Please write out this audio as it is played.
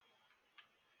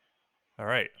All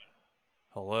right.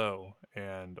 Hello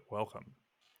and welcome.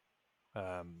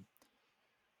 Um,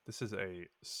 this is a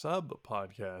sub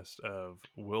podcast of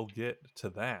We'll Get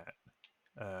to That.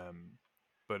 Um,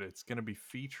 but it's going to be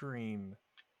featuring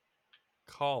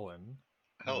Colin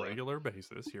on a Hello. regular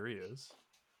basis. Here he is.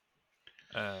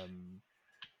 Um,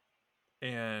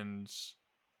 and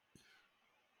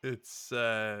it's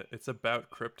about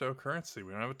cryptocurrency.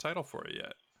 We don't have a title for it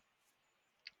yet.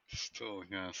 Still,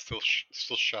 yeah, still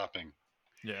shopping.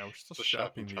 Yeah, we're still Still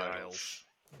shopping shopping the titles.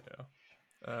 aisles.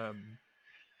 Yeah.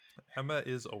 Emma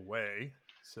is away,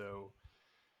 so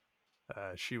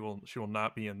she will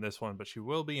not be in this one, but she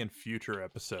will be in future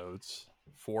episodes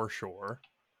for sure.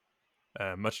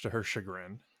 Much to her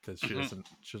chagrin, because Hmm.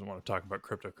 she doesn't want to talk about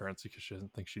cryptocurrency because she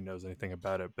doesn't think she knows anything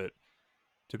about it. But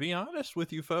to be honest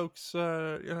with you folks,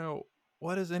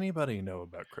 what does anybody know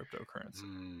about cryptocurrency?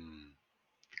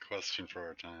 Question for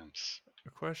our times.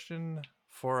 A question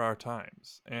for our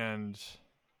times, and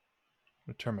I'm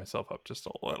gonna turn myself up just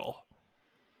a little.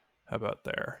 How about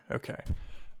there? Okay,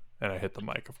 and I hit the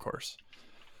mic, of course.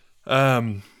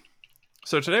 Um,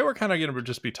 So today we're kind of going to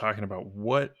just be talking about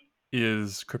what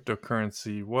is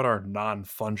cryptocurrency, what are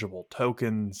non-fungible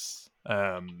tokens,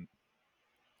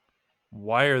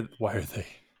 why are they?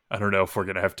 I don't know if we're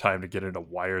going to have time to get into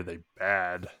why are they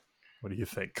bad. What do you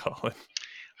think, Colin?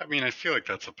 I mean, I feel like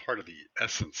that's a part of the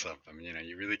essence of them.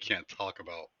 You really can't talk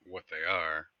about what they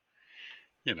are,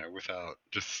 without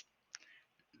just,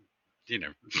 you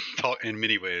know, talk in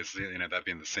many ways, that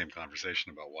being the same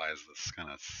conversation about why is this kind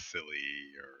of silly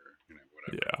or,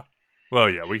 whatever. Yeah. Well,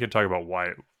 yeah, we can talk about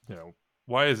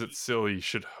why is it silly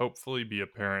should hopefully be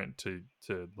apparent to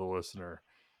the listener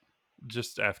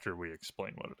just after we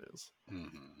explain what it is.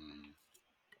 Mm-hmm.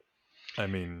 I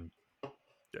mean,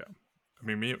 yeah. I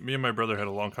mean, me and my brother had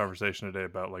a long conversation today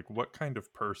about like what kind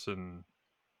of person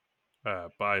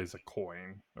buys a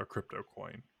coin or crypto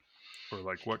coin, or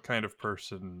like what kind of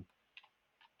person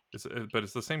is it, but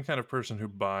it's the same kind of person who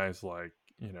buys like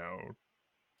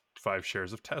 5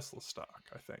 shares of Tesla stock,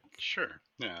 I think. Sure.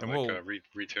 Yeah, And like we'll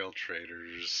retail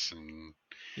traders and,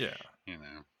 yeah, you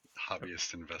know,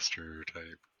 hobbyist investor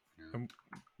type. Yeah. and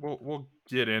we'll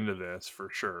get into this for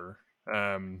sure.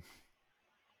 Um,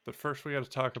 but first we got to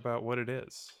talk about what it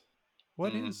is.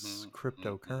 What is Mm-hmm. Mm-hmm.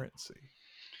 cryptocurrency?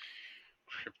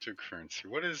 Cryptocurrency.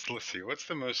 Let's see, what's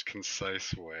the most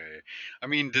concise way? I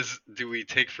mean, do we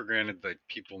take for granted that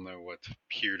people know what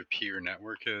peer-to-peer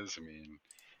network is? I mean,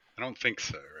 I don't think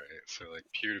so, right? So like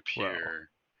Well, peer-to-peer,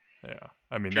 yeah.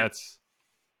 I mean, peer. that's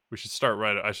we should start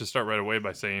right. I should start right away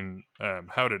by saying,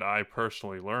 how did I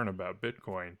personally learn about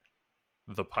Bitcoin?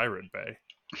 The Pirate Bay.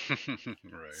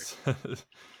 Right.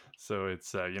 So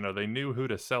it's they knew who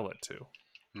to sell it to.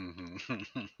 Hmm.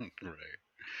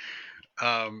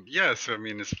 Right. Yeah, so I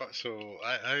mean, I've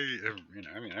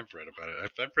read about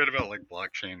it. I've read about like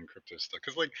blockchain and crypto stuff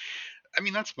because, like, I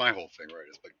mean, that's my whole thing, right?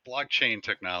 Is like blockchain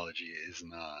technology is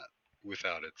not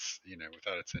without its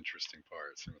interesting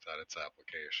parts and without its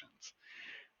applications.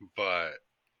 But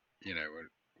you know,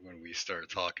 when we start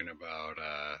talking about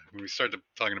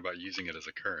talking about using it as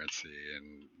a currency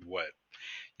and what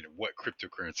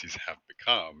cryptocurrencies have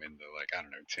become in the, like, I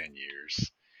don't know, 10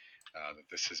 years, that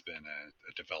this has been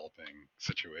a developing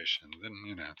situation, then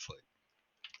it's like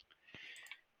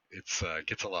it's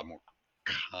gets a lot more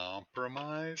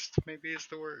compromised. Maybe is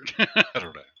the word. I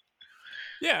don't know.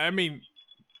 Yeah, I mean,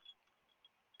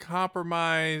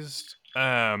 compromised.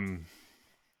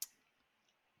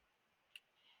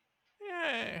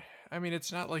 Yeah, I mean,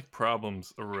 it's not like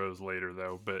problems arose later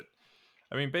though, but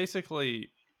I mean, basically,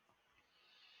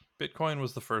 Bitcoin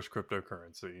was the first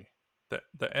cryptocurrency.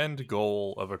 The end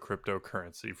goal of a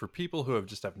cryptocurrency for people who have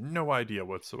no idea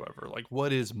whatsoever, like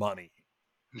what is money?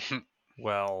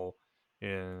 Well,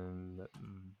 in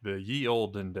the ye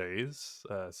olden days,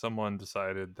 someone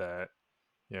decided that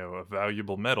a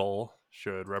valuable metal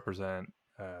should represent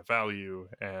value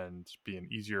and be an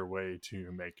easier way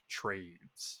to make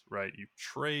trades. Right? You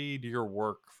trade your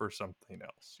work for something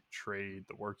else. You trade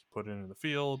the work you put in the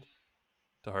field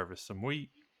to harvest some wheat.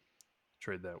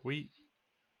 Trade that wheat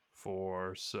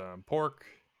for some pork.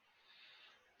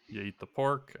 You eat the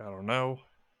pork. I don't know.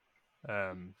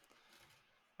 Um,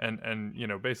 and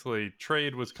basically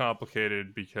trade was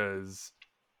complicated because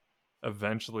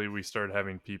eventually we started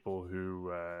having people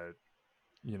who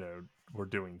you know were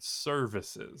doing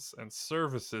services, and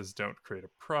services don't create a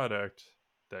product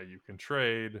that you can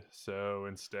trade, so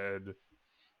instead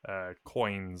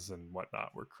coins and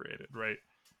whatnot were created, right?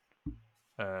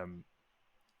 um,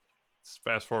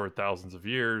 Fast forward thousands of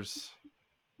years,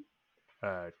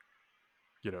 uh,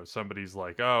 somebody's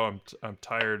like, oh, I'm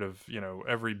tired of,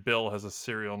 every bill has a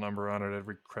serial number on it,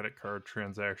 every credit card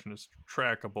transaction is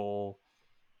trackable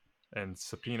and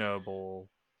subpoenaable.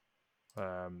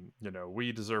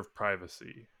 We deserve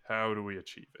privacy. How do we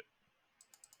achieve it?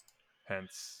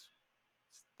 Hence,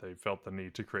 they felt the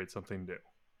need to create something new.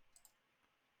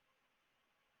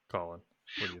 Colin,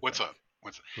 what do you What's think? up?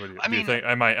 What's up? What do you I do? You mean, think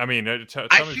I might? I mean, I tell me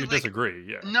if you feel like disagree.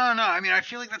 Yeah, no. I mean, I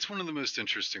feel like that's one of the most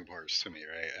interesting parts to me,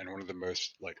 right? And one of the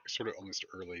most like sort of almost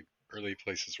early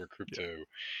places where yeah,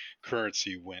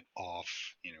 cryptocurrency went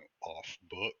off, off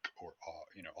book or off,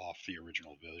 off the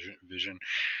original vision.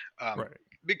 um, right,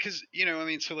 because I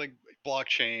mean, so like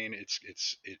blockchain, it's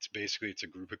basically it's a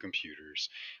group of computers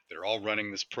that are all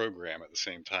running this program at the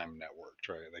same time,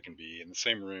 networked, right? They can be in the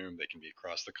same room, they can be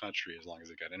across the country as long as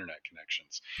they got internet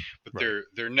connections, but right.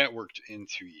 they're networked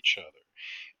into each other.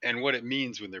 And what it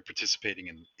means when they're participating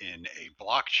in a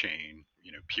blockchain,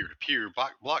 peer-to-peer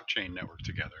blockchain network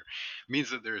together,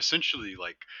 means that they're essentially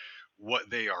like what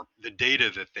they are, the data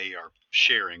that they are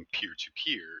sharing peer to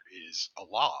peer is a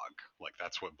log. Like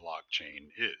that's what blockchain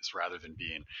is, rather than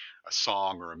being a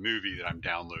song or a movie that I'm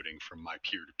downloading from my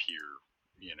peer to peer,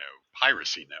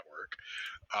 piracy network.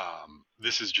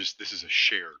 This is a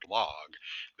shared log.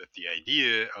 That the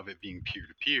idea of it being peer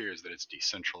to peer is that it's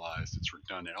decentralized, it's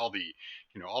redundant, all the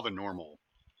normal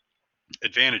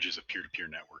advantages of peer to peer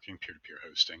networking, peer to peer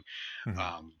hosting.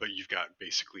 Hmm. But you've got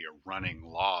basically a running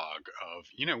log of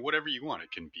whatever you want.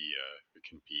 It can be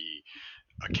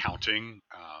accounting,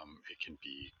 it can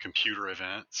be computer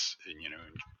events, and it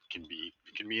can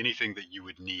be anything that you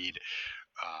would need.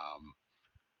 Um,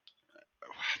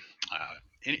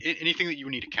 Anything that you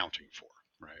would need accounting for,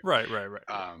 right? Right, right, right.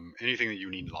 Yeah, Anything that you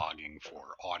need logging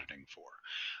for, auditing for.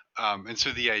 And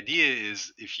so the idea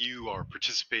is, if you are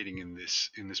participating in this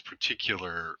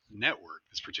particular network,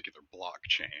 this particular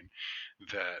blockchain,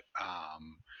 that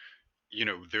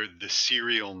the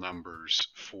serial numbers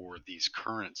for these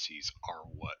currencies are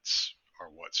what's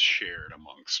shared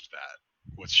amongst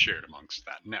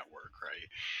that network, right?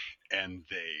 And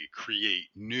they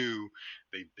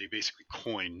basically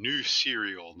coin new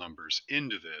serial numbers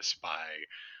into this by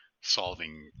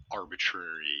solving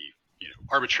arbitrary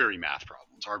math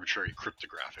problems, arbitrary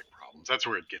cryptographic problems. That's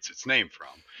where it gets its name from,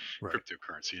 right.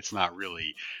 cryptocurrency. There's not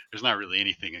really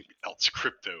anything else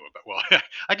crypto about. Well,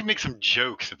 I can make some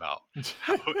jokes about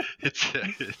how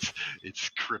it's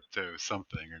crypto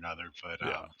something or another,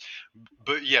 Yeah,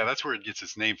 but yeah, that's where it gets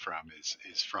its name from,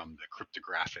 is from the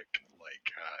cryptographic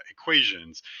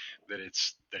equations that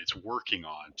it's working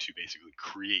on to basically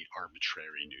create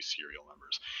arbitrary new serial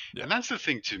numbers. yeah, And that's the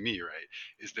thing to me, right?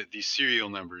 Is that these serial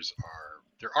numbers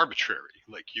they're arbitrary.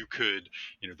 Like you could,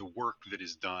 the work that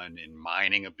is done in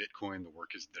mining a Bitcoin,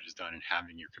 that is done in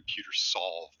having your computer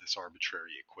solve this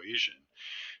arbitrary equation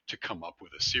to come up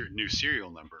with a new serial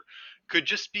number, could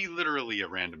just be literally a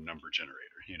random number generator.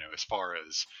 As far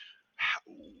as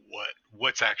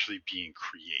what's actually being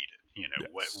created.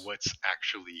 yes, What's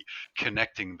actually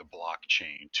connecting the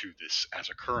blockchain to this as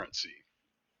a currency.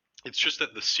 It's just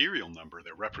that the serial number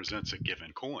that represents a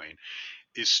given coin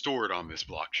is stored on this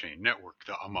blockchain network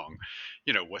among,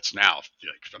 what's now,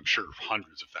 like, I'm sure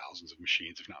hundreds of thousands of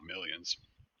machines, if not millions,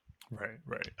 right,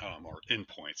 right. or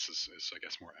endpoints is I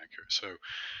guess more accurate.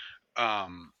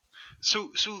 Um,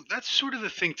 so that's sort of the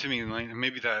thing to me, and like,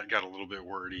 maybe that got a little bit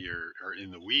wordy or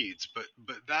in the weeds, but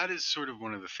that is sort of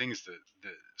one of the things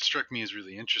that struck me as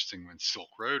really interesting when Silk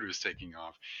Road was taking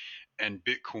off, and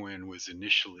Bitcoin was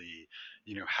initially,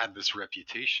 had this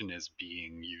reputation as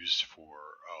being used for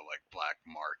like black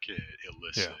market,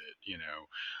 illicit, Yeah,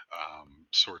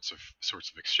 sorts of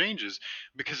exchanges,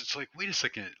 because it's like, wait a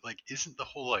second, like, isn't the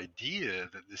whole idea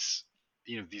that these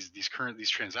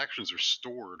transactions are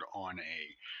stored on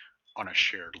a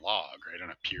shared log, right?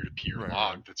 On a peer-to-peer right,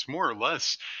 log right, that's more or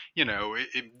less,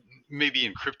 it may be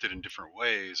encrypted in different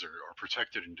ways, or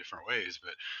protected in different ways,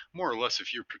 but more or less,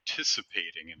 if you're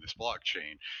participating in this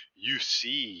blockchain, you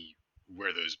see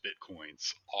where those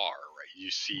bitcoins are, right? You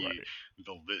see right.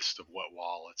 the list of what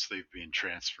wallets they've been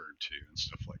transferred to and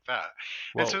stuff like that.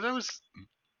 And so Well, that was.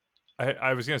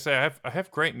 I was gonna say I have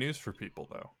great news for people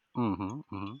though.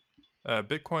 Mm-hmm,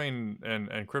 Bitcoin and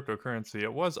cryptocurrency,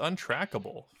 it was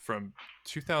untrackable from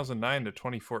 2009 to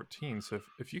 2014. So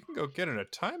if you can go get in a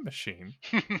time machine,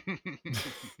 mm-hmm.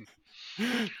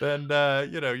 then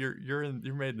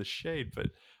you're made in the shade.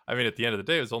 But I mean, at the end of the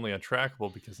day, it was only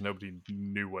untrackable because nobody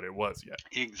knew what it was yet.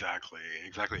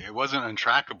 Exactly. It wasn't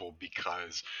untrackable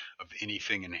because of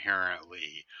anything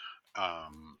inherently,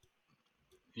 um,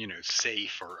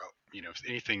 safe, or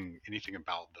anything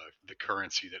about the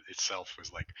currency that itself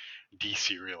was like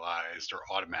deserialized or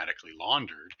automatically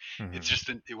laundered. It's Hmm. just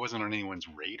that it wasn't on anyone's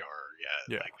radar yet.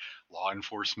 Yeah. Like law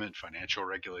enforcement, financial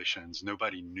regulations,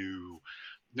 nobody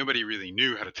really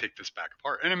knew how to take this back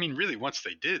apart. And I mean, really, once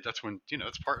they did, that's when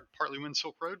that's partly when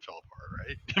Silk Road fell apart,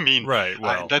 right? I mean, Right.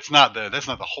 Well, that's not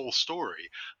the whole story,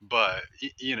 but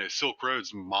Silk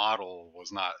Road's model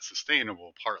was not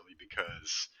sustainable, partly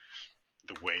because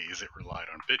the ways it relied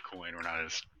on Bitcoin were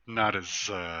not as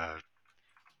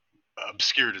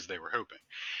obscured as they were hoping.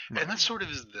 And right. that sort of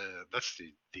is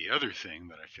the other thing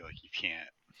that I feel like you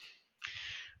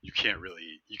can't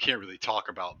really talk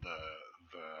about the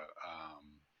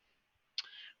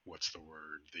what's the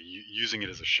word, using it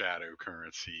as a shadow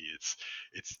currency. It's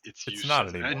It's not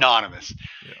useless, anymore. anonymous,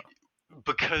 Yeah.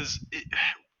 because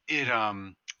it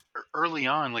early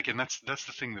on, like, and that's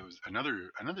the thing that was another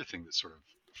thing that sort of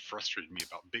frustrated me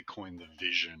about Bitcoin, the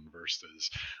vision versus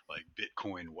like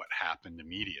Bitcoin, what happened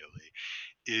immediately,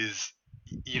 is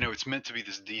it's meant to be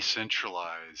this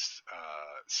decentralized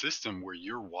system where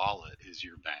your wallet is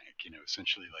your bank.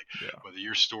 Essentially, like, Yeah. whether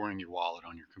you're storing your wallet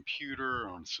on your computer,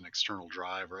 on some external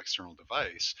drive or external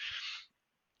device,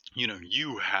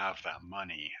 you have that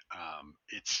money.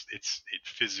 It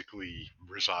physically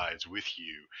resides with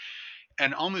you.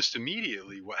 And almost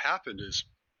immediately, what happened is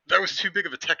that was too big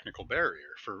of a technical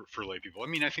barrier for lay people. I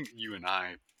mean, I think you and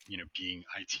I, being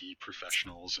IT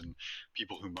professionals and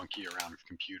people who monkey around with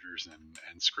computers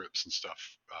and scripts and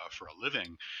stuff for a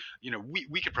living,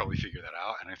 we could probably figure that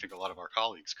out, and I think a lot of our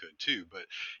colleagues could too. But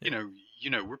you Yeah.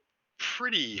 know, we're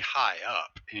pretty high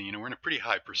up, and we're in a pretty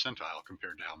high percentile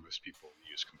compared to how most people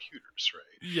use computers,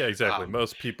 Yeah. right? Exactly.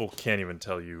 Most people can't even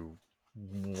tell you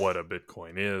what a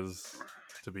Bitcoin is,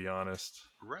 to be honest.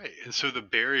 Right. And so the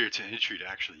barrier to entry to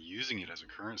actually using it as a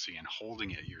currency and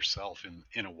holding it yourself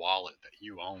in a wallet that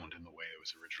you owned in the way it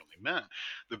was originally meant,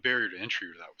 the barrier to entry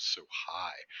to that was so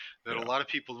high that a Yeah. lot of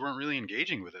people weren't really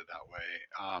engaging with it that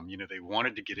way. They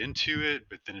wanted to get into it,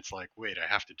 but then it's like, wait, I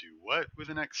have to do what with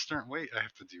an external? Wait, I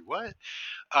have to do what?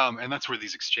 And that's where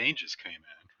these exchanges came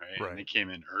in, right? And they Right. came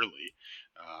in early.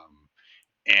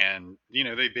 And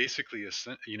they basically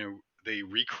they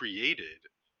recreated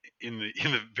in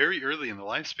the very early in the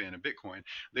lifespan of Bitcoin,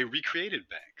 they recreated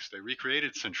banks, they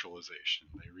recreated centralization,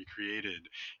 they recreated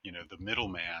the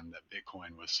middleman that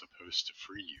Bitcoin was supposed to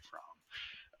free you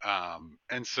from.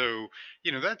 And so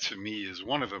that to me is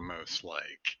one of the most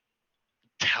like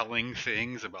telling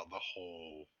things about the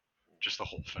whole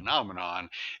phenomenon,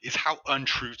 is how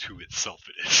untrue to itself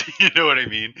it is. You know what I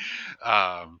mean?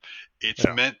 Um, it's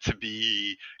Yeah. meant to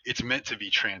be it's meant to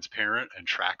be transparent and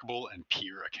trackable and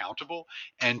peer accountable,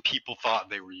 and people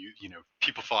thought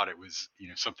it was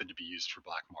something to be used for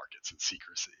black markets and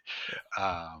secrecy. Yeah.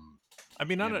 Um, I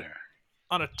mean, you know,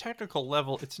 on a technical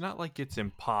level, it's not like it's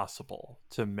impossible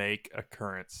to make a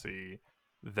currency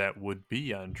that would be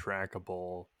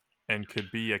untrackable and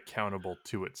could be accountable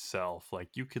to itself.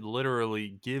 Like you could literally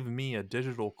give me a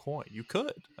digital coin. You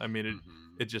could. I mean,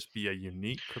 hmm it'd just be a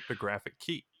unique cryptographic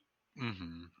key.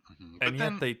 but And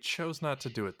yet then they chose not to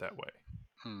do it that way.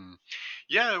 hmm,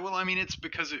 yeah, well, I mean, it's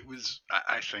because it was.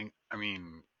 I think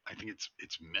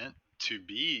it's meant to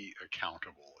be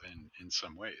accountable in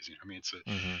some ways. I mean,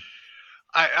 Hmm.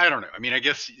 I don't know. I mean, I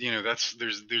guess that's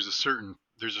there's a certain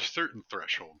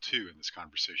threshold too in this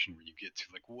conversation where you get to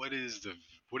like what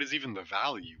is even the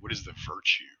value? What is the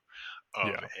virtue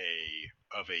of Yeah.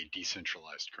 a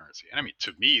decentralized currency? And I mean,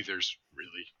 to me, there's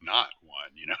really not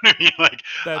one. You know what I mean? Like,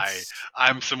 I That's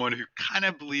I'm someone who kind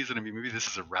of believes that. I mean, maybe this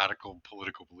is a radical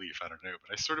political belief. I don't know,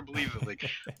 but I sort of believe that like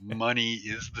money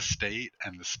is the state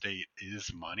and the state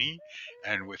is money,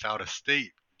 and without a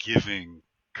state giving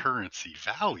currency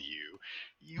value,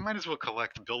 you might as well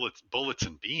collect bullets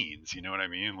and beans. You know what I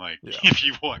mean? Like, yeah. if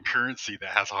you want currency that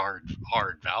has hard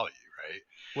value,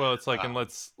 Well, it's like, right? and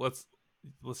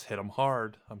let's hit them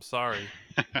hard. I'm sorry.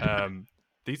 Um,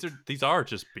 these are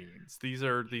just beans. These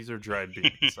are dried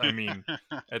beans. I mean,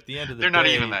 at the end of the They're not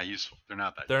even day, that useful. They're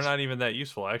not that they're useful. not even that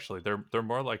useful. Actually, they're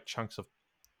more like chunks of,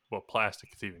 well,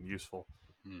 plastic is even useful.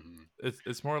 Hmm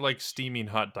It's more like steaming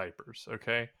hot diapers.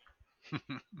 Okay,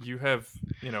 you have,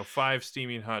 5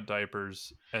 steaming hot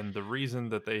diapers, and the reason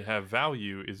that they have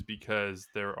value is because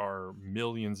there are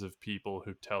millions of people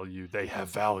who tell you they have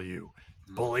value.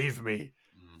 hmm Believe me,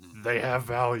 hmm they have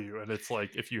value. And it's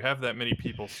like, if you have that many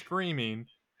people screaming,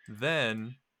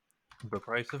 then the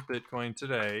price of Bitcoin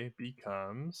today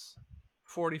becomes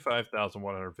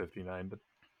 $45,159.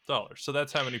 So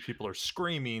that's how many people are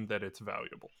screaming that it's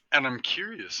valuable. And I'm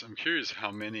curious. I'm curious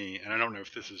how many. And I don't know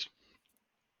if this is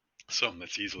something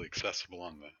that's easily accessible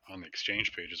on the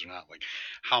exchange pages or not, like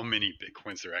how many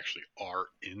bitcoins there actually are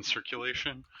in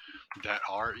circulation that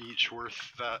are each worth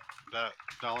that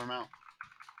dollar amount.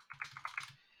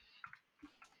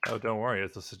 Oh, don't worry,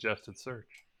 it's a suggested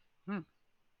search. Hmm.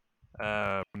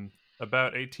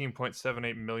 About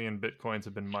 18.78 million bitcoins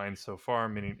have been mined so far,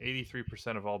 meaning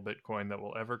 83% of all bitcoin that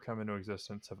will ever come into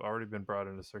existence have already been brought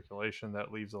into circulation.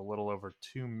 That leaves a little over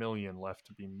 2 million left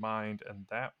to be mined, and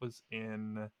that was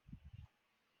in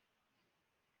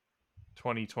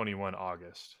 2021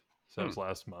 August. So that Hmm. was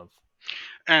last month.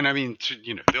 And I mean,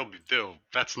 they'll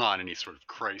that's not any sort of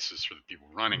crisis for the people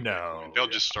running Bitcoin. No, They'll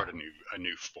just yeah. start a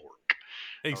new fork.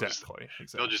 They'll just Exactly,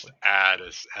 they'll just exactly.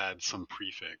 add some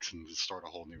prefix and just start a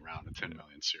whole new round of 10 Yeah.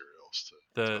 million serials to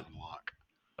The unlock.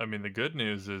 I mean the good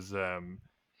news is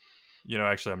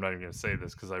actually I'm not even going to say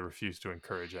this cuz I refuse to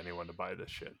encourage anyone to buy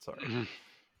this shit. Sorry.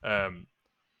 Um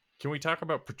can we talk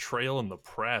about portrayal in the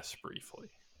press briefly?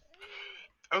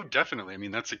 Oh, definitely. I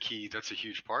mean, that's a key. That's a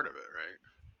huge part of it, right?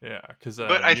 Yeah, cuz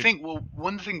But I you think, well,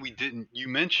 one thing we didn't you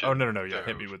Oh, mentioned no, no, no, yeah,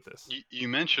 hit though, me with this. you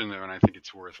mentioned though, and I think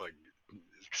it's worth like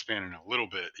expanding a little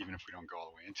bit, even if we don't go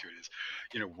all the way into it, is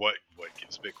what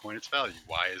gives Bitcoin its value?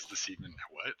 Why is this even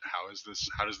what? How is this?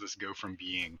 How does this go from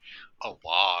being a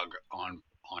log on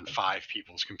five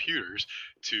people's computers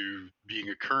to being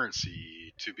a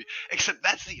currency to be except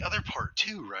that's the other part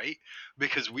too, right?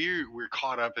 Because we're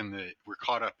caught up in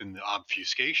the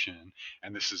obfuscation,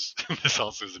 and this is this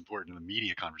also is important in the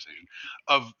media conversation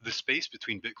of the space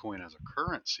between Bitcoin as a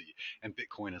currency and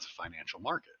Bitcoin as a financial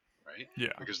market, right?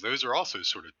 Yeah. Because those are also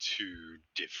sort of two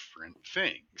different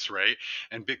things, right?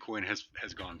 And Bitcoin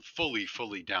has gone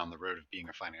fully down the road of being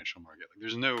a financial market.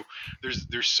 Like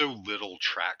there's so little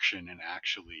traction in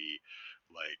actually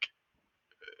like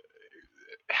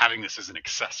having this as an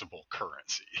accessible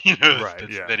currency, Right,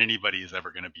 yeah. that anybody is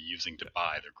ever going to be using to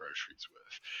buy their groceries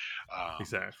with.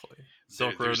 Exactly.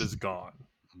 Silk Road There's is gone.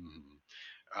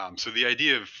 mm, so the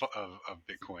idea of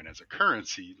Bitcoin as a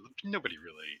currency, nobody's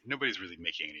really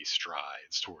making any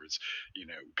strides towards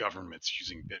governments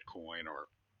using Bitcoin or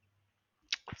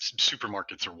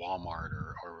supermarkets or Walmart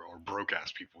or broke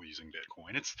ass people using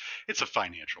Bitcoin. It's a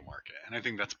financial market, and I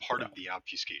think that's part Yeah. of the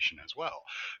obfuscation as well,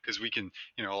 because we can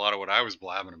a lot of what I was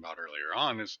blabbing about earlier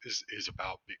on is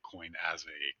about Bitcoin as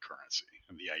a currency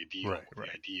and Right, the right.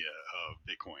 idea of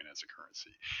Bitcoin as a currency.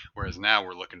 Whereas now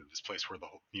we're looking at this place where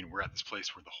we're at this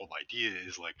place where the whole idea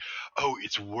is like, oh,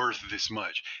 it's worth this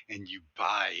much, and you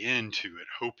buy into it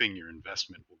hoping your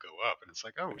investment will go up, and it's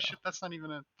like, oh Yeah. shit, that's not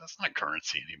a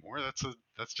currency anymore. That's just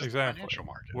a Exactly. financial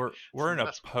market. It's We're an in a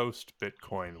investment. post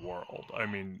Bitcoin world. I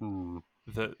mean, Hmm.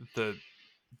 the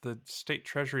the state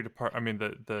treasury department, I mean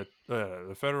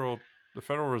the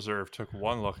Federal Reserve took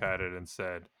one look at it and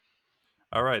said,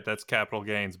 "All right, that's capital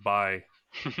gains. Buy."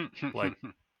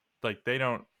 Like they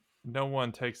don't, no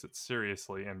one takes it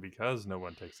seriously, and because no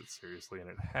one takes it seriously and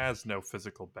it has no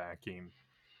physical backing,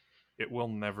 it will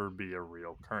never be a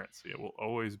real currency. It will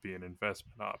always be an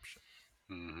investment option.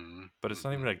 Hmm. But it's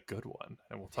not even Hmm. a good one,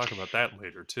 and we'll talk about that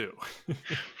later too.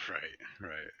 Right,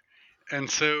 right. And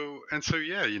so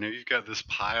yeah, you've got this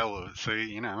pile of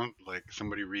say, like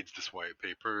somebody reads this white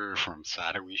paper from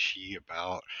Satoshi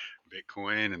about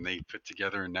Bitcoin, and they put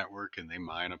together a network and they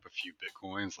mine up a few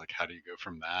Bitcoins. Like, how do you go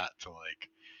from that to like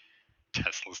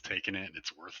Tesla's taking it and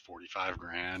it's worth 45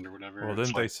 grand or whatever? Well, It's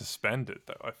didn't they like, suspend it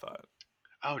though? I thought.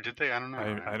 oh, did they? I don't know.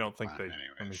 I don't think Well, they.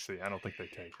 Let me anyways, see. I don't think they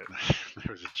take it. that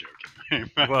was a joke anyway.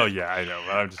 Well, But, yeah, I know,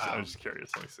 but I'm um, just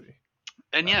curious. Let me see.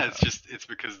 and yeah, Uh, it's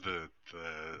because the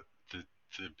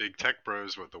big tech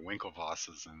bros with the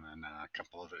Winklevosses, and then a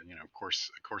couple of of course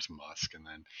Musk, and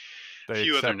then a they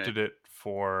few other accepted it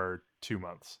for 2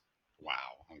 months, wow,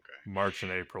 okay. March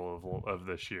and April of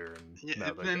this year, and Yeah,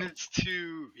 now they then don't. it's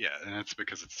too yeah, and that's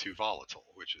because it's too volatile,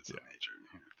 which is a Yeah, major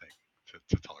thing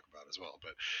to talk about as well.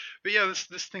 But yeah,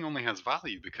 this thing only has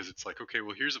value because it's like, okay,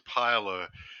 well, here's a pile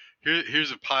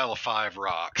of five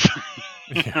rocks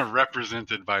yeah.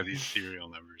 represented by these serial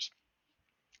numbers.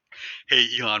 Hey,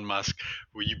 Elon Musk,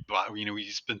 will you buy, will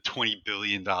you spend $20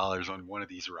 billion on one of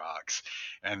these rocks?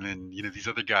 And then, these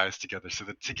other guys together, so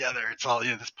that together it's all,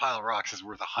 this pile of rocks is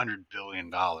worth $100 billion.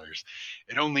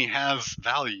 It only has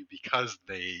value because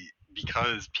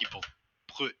people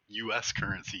put US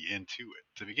currency into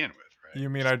it to begin with, right? You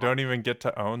mean Which is I smart. don't even get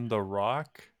to own the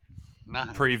rock? Not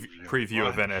really. Preview Well,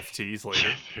 of NFTs yeah,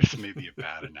 later. there's maybe a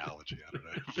bad analogy. I don't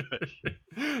know.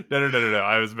 But, No.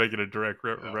 I was making a direct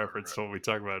reference to when we uh,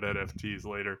 talk about NFTs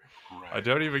later. I right.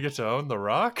 don't even get to own the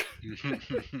rock, Right.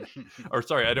 or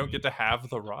sorry, I don't get to have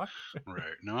the rock.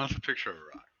 Right. No, it's a picture of a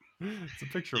rock. It's a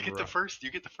picture You of a get the rock. first.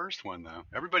 You get the first one though.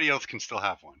 Everybody else can still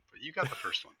have one, but you got the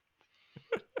first one.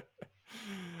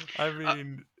 I Uh,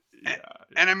 mean, and, yeah,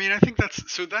 and I mean, I think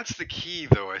that's the key,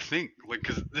 though. I think, like,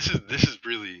 because this is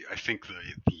really, I think,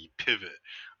 the pivot,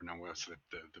 or no, what's the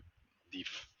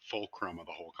fulcrum of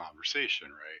the whole conversation,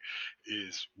 right?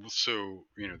 Is, so,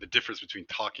 the difference between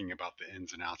talking about the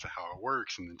ins and outs of how it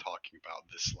works and then talking about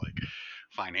this, like,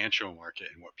 financial market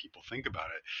and what people think about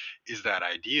it, is that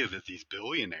idea that these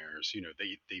billionaires,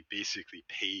 they basically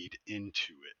paid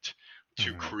into it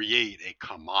to hmm create a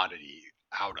commodity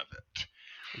out of it.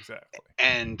 exactly.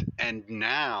 And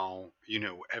now,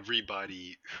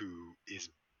 everybody who is,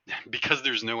 because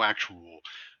there's no actual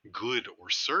good or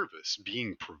service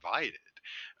being provided.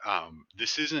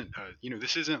 This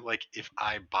isn't like if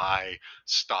I buy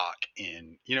stock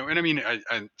in, and I mean,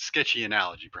 a sketchy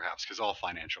analogy perhaps, because all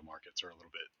financial markets are a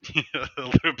little bit, a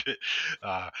little bit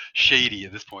shady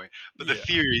at this point. But the Yeah,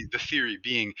 theory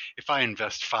being, if I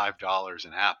invest $5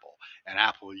 in Apple, and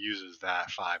Apple uses that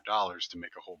 $5 to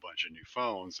make a whole bunch of new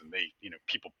phones, and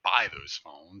people buy those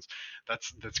phones,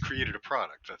 that's created a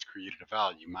product, that's created a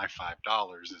value. My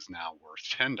 $5 is now worth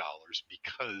 $10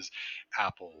 because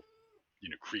Apple,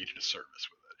 created a service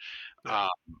with it. yeah,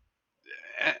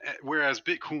 Whereas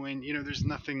Bitcoin, there's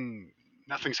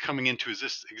nothing's coming into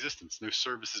existence. No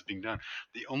service is being done.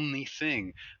 The only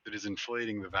thing that is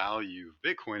inflating the value of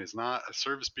Bitcoin is not a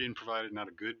service being provided, not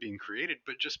a good being created,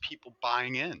 but just people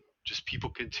buying in. Just people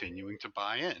continuing to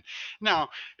buy in. Now,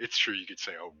 it's true, you could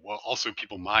say, oh, well, also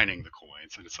people mining the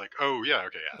coins, and it's like, oh yeah,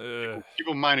 okay, yeah. uh,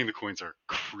 People mining the coins are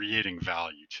creating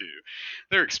value too.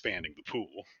 They're expanding the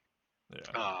pool.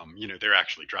 yeah, They're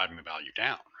actually driving the value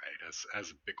down, right?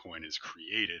 As Bitcoin is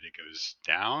created, it goes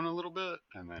down a little bit,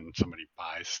 and then somebody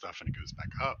buys stuff and it goes back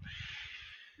up.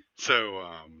 So,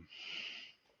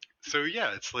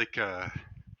 yeah, it's like,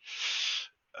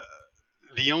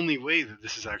 the only way that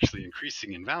this is actually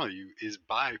increasing in value is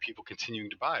by people continuing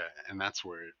to buy it, and that's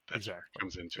where it exactly,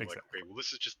 comes into, like, okay, exactly. well,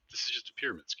 this is just a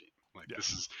pyramid scheme. Like, Yeah,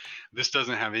 this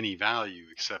doesn't have any value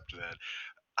except that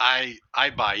I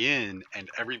buy in, and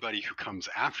everybody who comes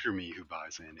after me who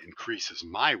buys in increases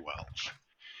my wealth.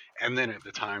 And then at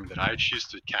the time that I choose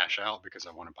to cash out because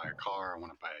I want to buy a car, I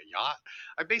want to buy a yacht,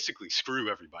 I basically screw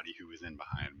everybody who is in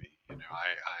behind me.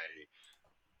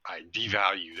 I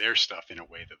devalue their stuff in a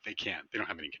way that they don't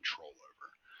have any control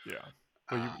yeah. over.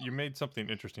 Well, you made something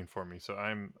interesting for me. So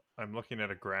I'm looking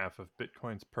at a graph of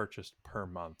bitcoins purchased per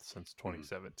month since Mm,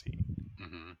 2017.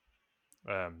 mm,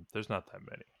 There's not that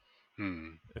many.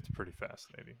 mm, It's pretty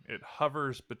fascinating. It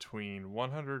hovers between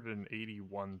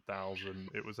 181,000.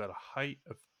 It was at a height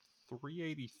of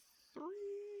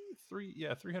 383,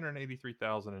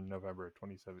 383,000 in November of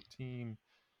 2017.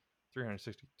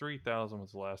 363,000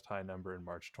 was the last high number in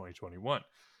March 2021.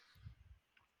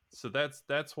 So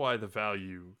that's why the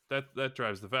value that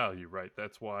drives the value, right?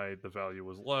 That's why the value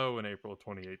was low in April of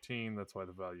 2018. That's why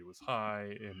the value was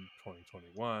high in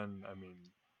 2021. I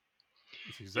mean,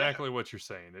 it's yeah, exactly what you're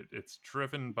saying. It's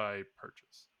driven by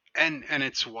purchase. and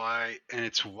it's why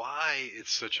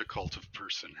it's such a cult of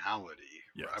personality.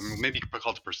 I mean, Yes. maybe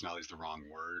cult of personality is the wrong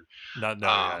word, Not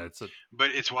no, yeah, um, it's a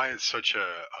but it's why it's such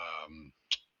a,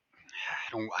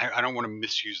 I don't want to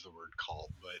misuse the word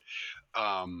cult, but,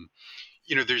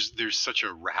 there's such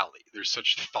a rally, there's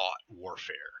such thought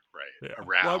warfare, yeah. right?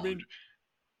 Well, I around mean,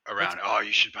 let's around oh,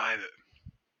 you should buy the.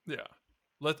 yeah.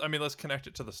 Let's connect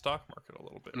it to the stock market a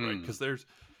little bit, right? Mm, Cuz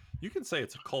you can say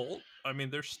it's a cult. I mean,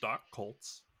 there's stock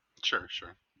cults. sure,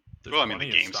 sure. There's Well, I mean, the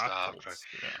plenty of stock GameStop. cults.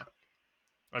 Yeah.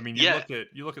 I mean, Yeah. you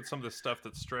look at some of the stuff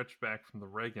that stretched back from the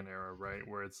Reagan era, right?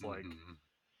 Hmm.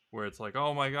 Where it's like,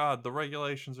 oh my God, the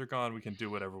regulations are gone. We can do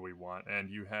whatever we want. And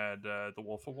you had the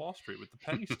Wolf of Wall Street with the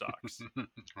penny stocks,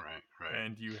 Right, right.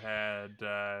 and you had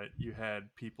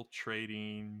people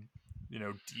trading,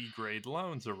 D grade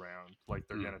loans around like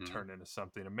they're going to Hmm. turn into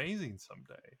something amazing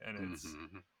someday. And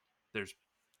Hmm. there's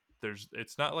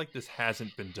it's not like this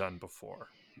hasn't been done before,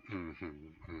 Hmm.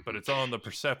 but Hmm. it's all in the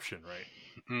perception, right?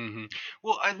 Hmm.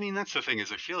 Well, I mean, that's the thing,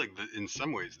 is I feel like in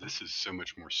some ways this is so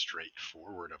much more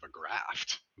straightforward of a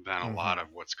graft than a lot Mm-hmm.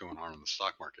 of what's going on in the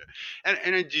stock market,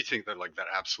 and I do think that, like, that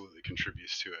absolutely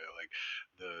contributes to it, like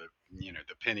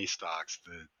the penny stocks,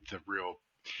 the real.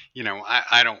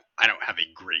 I don't have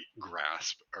a great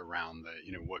grasp around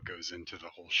the what goes into the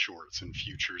whole shorts and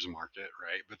futures market,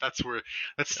 right? But that's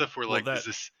Yeah. stuff where, Well, like, is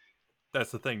this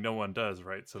that's the thing, no one does,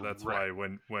 right? So that's right? why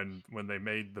when they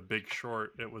made The Big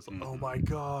Short, it was, oh my Hmm.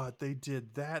 God, they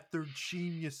did that, they're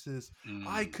geniuses.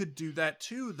 I Mm. could do that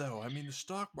too, though. I mean, the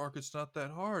stock market's not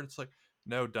that hard. It's like,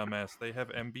 no, dumbass, they have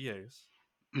MBAs.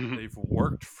 Mhm. They've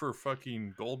worked for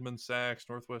fucking Goldman Sachs,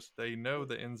 Northwest. They know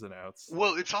the ins and outs.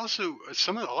 Well, Like, it's also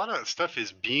a lot of that stuff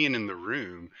is being in the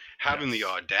room, having the yes,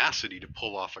 audacity to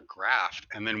pull off a graft,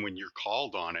 and then when you're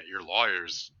called on it, your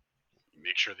lawyers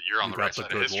make sure that you're on you the right got the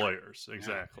side of good history. lawyers. Yeah,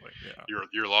 Exactly. Yeah.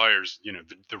 your lawyers,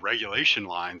 the regulation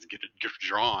lines get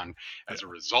drawn as a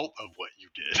Yeah. result of what you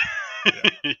Yeah.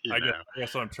 did. I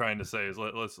guess what I'm trying to say is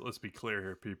let's be clear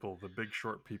here, people. The Big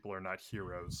Short people are not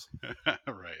heroes.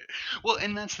 Right. Well,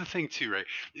 and that's the thing too, right?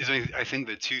 Is I think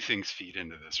the two things feed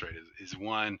into this, right? Is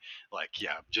one, like,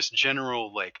 yeah, just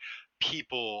general, like,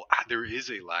 people, there is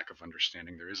a lack of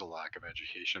understanding, there is a lack of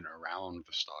education around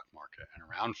the stock market and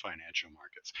around financial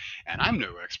markets, and I'm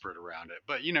no expert around it,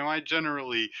 but I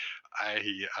generally,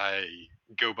 I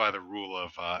go by the rule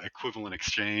of equivalent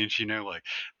exchange. Like,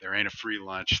 there ain't a free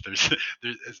lunch.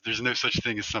 There's no such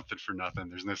thing as something for nothing.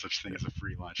 There's no such thing Yeah. as a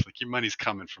free lunch. Like, your money's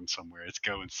coming from somewhere. It's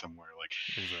going somewhere. Like,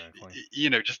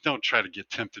 Exactly. just don't try to get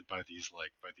tempted by these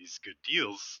good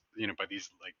deals. By these,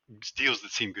 like, deals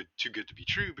that seem too good to be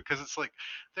true, because it's like,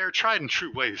 there are tried and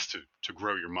true ways to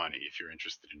grow your money if you're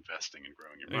interested in investing and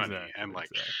growing your money. Exactly. And, like,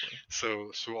 Exactly.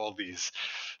 so all these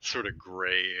sort of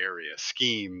gray area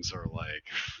schemes are like,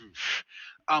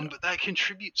 Yeah. but that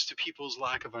contributes to people's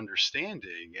lack of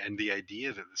understanding, and the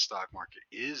idea that the stock market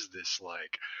is this,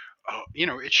 like, oh,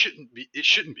 it shouldn't be,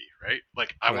 right?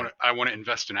 Like, Right. I want to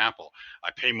invest in Apple.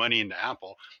 I pay money into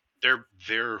Apple.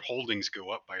 Their holdings go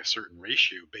up by a certain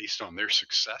ratio based on their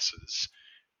successes,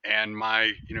 and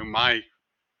my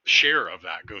share of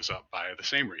that goes up by the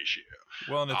same ratio.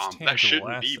 Well, and it's That tangible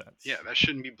shouldn't be, yeah, assets. that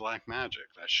shouldn't be black magic.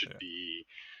 That should Yeah. be,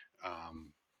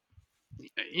 um,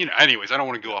 anyways, I don't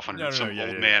want to Yeah. go off on No. No. No. some Yeah.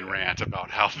 old Yeah. Yeah. man Yeah. rant about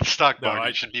how the stock No.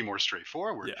 market should be more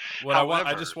straightforward. Yeah. What I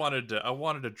However, just wanted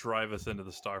to drive us into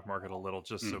the stock market a little,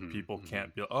 just so hmm people hmm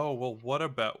can't be. Oh well, what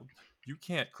about you?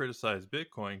 Can't criticize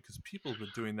Bitcoin because people have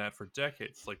been doing that for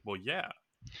decades. Like, well, yeah,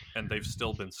 and they've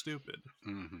still been stupid.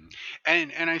 hmm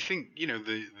and I think,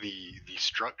 the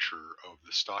structure of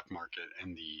the stock market,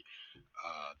 and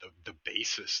the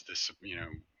basis, this,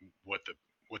 what the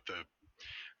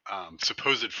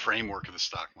supposed framework of the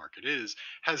stock market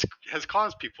has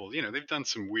caused people, they've done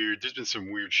some weird, there's been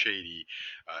some weird shady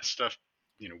stuff,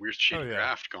 weird Oh shady yeah.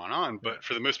 graft going on, Yeah. but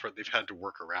for the most part they've had to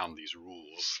work around these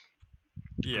rules,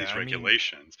 Yeah. these I mean,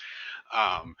 regulations.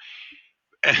 um,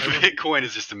 and I rem- Bitcoin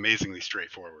is just amazingly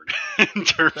straightforward in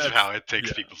terms of that's how it takes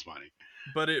yeah. people's money.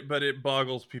 But it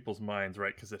boggles people's minds,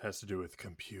 right? Because it has to do with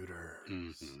computers.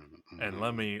 hmm And hmm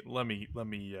let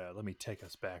me take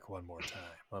us back one more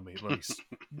time.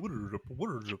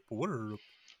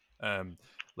 Um,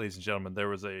 ladies and gentlemen, there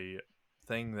was a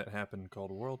thing that happened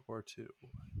called World War II,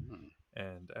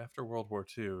 and after World War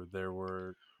II, there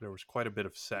was quite a bit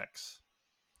of sex,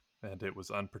 and it was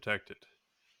unprotected,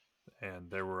 and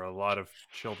there were a lot of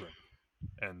children,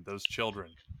 and those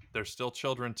children, they're still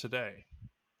children today,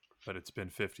 but it's been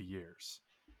 50 years.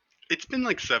 It's been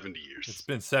like 70 It's years.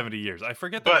 been 70 years. I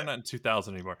forget that we're But not in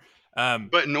 2000 anymore. Um,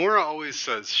 But Nora always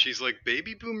says, she's like,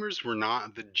 baby boomers were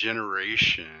not the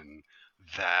generation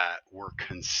that were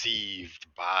conceived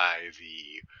by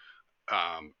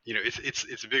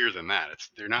it's bigger than that.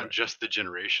 They're not right. just the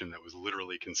generation that was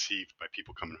literally conceived by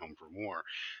people coming home from war.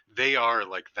 They are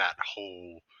like that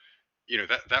whole,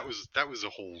 that was a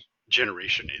whole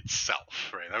generation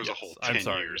itself, right? That was a whole Yes, I'm 10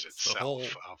 sorry. years Yes, the itself whole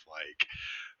of, like,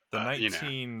 the you know,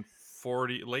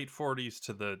 1940 late 40s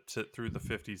to through the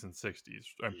 50s and 60s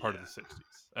and part of the yeah,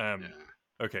 60s.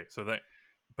 yeah. Okay, so that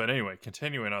but anyway,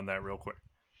 continuing on that real quick.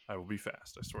 I will be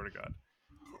fast, I swear to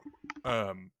god.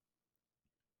 Um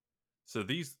so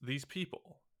these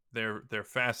people, they're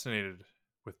fascinated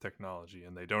with technology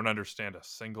and they don't understand a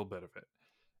single bit of it.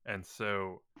 And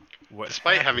so what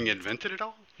Despite having happens, invented it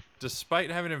all. despite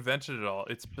having invented it all,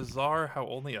 it's bizarre how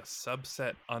only a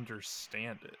subset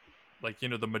understand it. Like,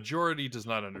 the majority does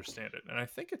not understand it. And I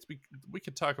think we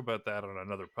could talk about that on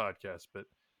another podcast, but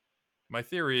my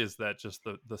theory is that just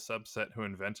the subset who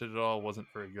invented it all wasn't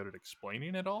very good at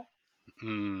explaining it all.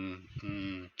 Mm,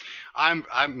 mm.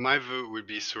 My vote would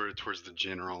be sort of towards the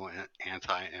general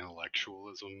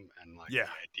anti-intellectualism, and, like, Yeah.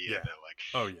 the idea Yeah. that, like,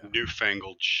 Oh yeah.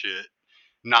 newfangled shit,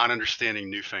 not understanding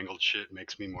newfangled shit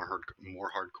makes me more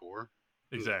hardcore.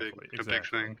 Is Exactly. a big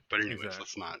Exactly. thing. But anyways,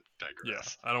 let's Exactly. not Yeah.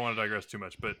 digress. I don't want to digress too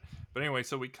much, but anyway,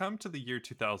 so we come to the year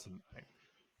 2009.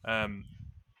 Um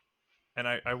and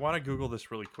I want to Google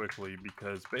this really quickly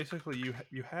because basically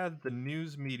you had the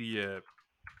news media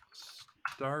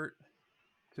start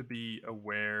to be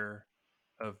aware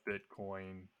of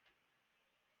Bitcoin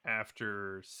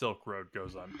after Silk Road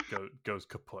goes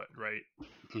kaput, right?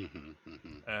 hmm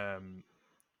hmm Um,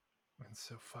 And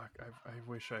so fuck. I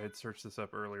wish I had searched this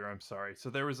up earlier. I'm sorry. So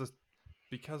there was a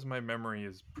because my memory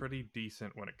is pretty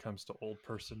decent when it comes to old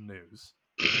person news.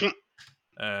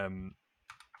 Um,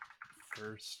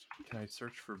 first, can I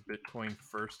search for Bitcoin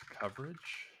first coverage?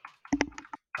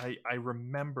 I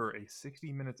remember a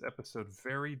 60 minutes episode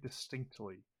very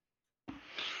distinctly.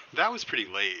 That was pretty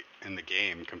late in the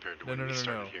game compared to No, when no, we no, no,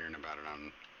 started no. hearing about it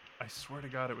on. I swear to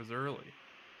God, it was early.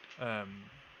 Um,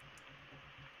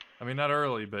 I mean, not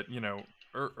early, but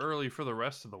early for the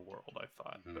rest of the world. I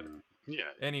thought, but Yeah.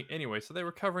 anyway, so they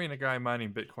were covering a guy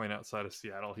mining Bitcoin outside of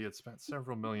Seattle. He had spent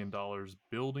several $1 million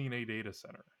building a data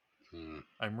center. Mm.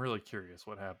 I'm really curious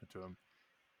what happened to him.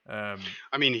 Um,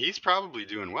 I mean, he's probably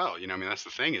doing well. I mean, that's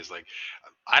the thing is like,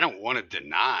 I don't want to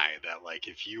deny that like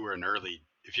if you were an early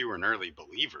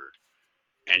believer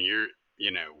and you're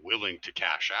willing to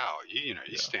cash out, you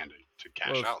yeah. stand to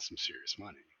Well, cash out some serious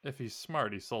money. if he's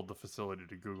smart, he sold the facility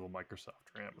to Google, Microsoft,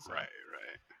 or Amazon. Right.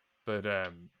 Right.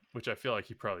 But which I feel like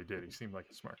he probably did. He seemed like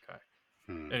a smart guy.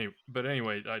 Hmm.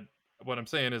 Anyway, what I'm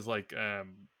saying is like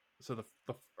so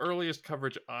the earliest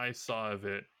coverage I saw of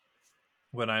it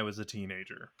when I was a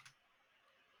teenager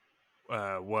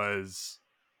was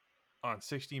on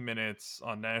 60 Minutes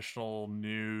on national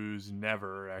news.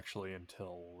 Never actually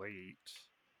until late.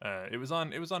 It was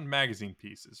on magazine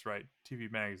pieces, right?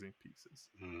 TV magazine pieces,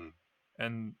 Hmm.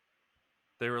 and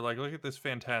they were like, look at this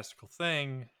fantastical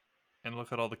thing, and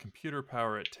look at all the computer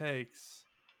power it takes,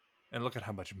 and look at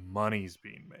how much money's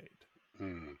being made.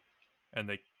 Hmm. And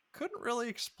they couldn't really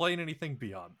explain anything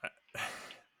beyond that.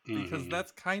 Because Hmm.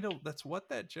 that's what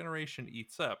that generation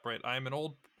eats up, right? I'm an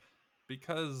old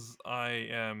because I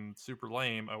am super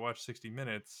lame. I watch 60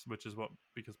 Minutes, which is what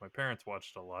because my parents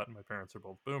watched a lot, and my parents are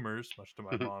both boomers, much to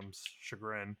my mom's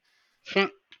chagrin.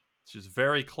 She's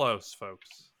very close,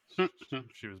 folks.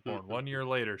 She was born 1 year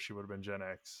later. She would have been Gen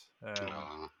X.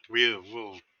 I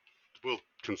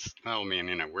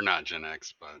mean, we're not Gen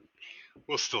X, but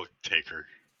we'll still take her.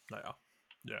 Yeah,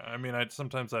 yeah. I mean, I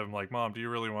sometimes I'm like, Mom, do you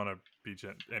really want to be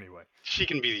Gen? Anyway, She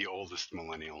can be the oldest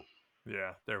millennial.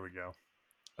 yeah. There we go.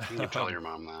 You can tell your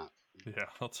mom that. Yeah,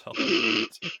 I'll tell her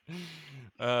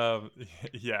that.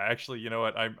 Yeah, actually, you know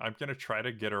what? I'm gonna try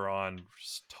to get her on.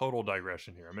 Total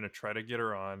digression here. I'm gonna try to get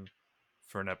her on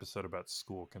for an episode about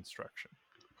school construction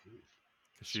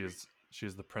because she Sweet. is she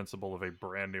is the principal of a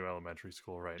brand new elementary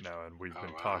school right now, and we've Oh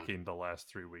been wow. talking the last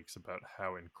 3 weeks about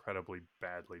how incredibly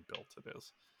badly built it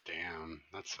is. Damn,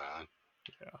 that's sad.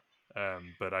 Yeah.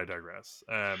 But I digress.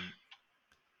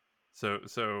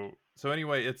 So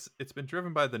anyway, it's been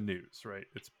driven by the news, right?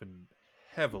 It's been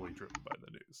heavily driven by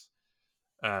the news.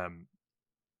 Um,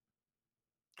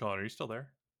 Colin, are you still there?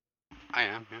 I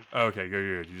am. Yeah. Oh, okay,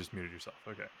 good. You just muted yourself.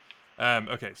 Okay.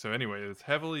 Okay. So anyway, it's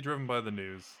heavily driven by the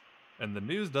news, and the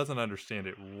news doesn't understand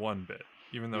it one bit,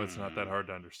 even though it's not that Hmm. hard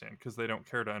to understand because they don't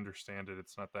care to understand it.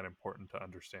 It's not that important to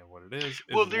understand what it is,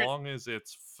 Well, as long as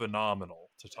it's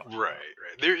phenomenal to talk right, about.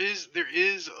 right. There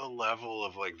is a level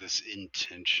of like this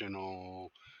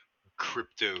intentional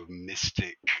crypto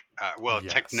mystic,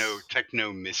 Yes,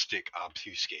 techno mystic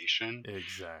obfuscation,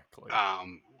 exactly.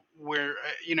 um, where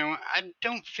I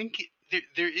don't think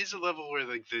there is a level where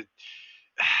like the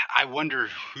I wonder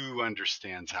who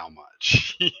understands how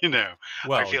much. I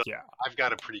Well, feel yeah, like I've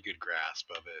got a pretty good grasp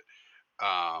of it.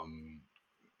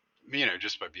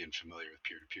 Just by being familiar with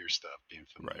peer-to-peer stuff, being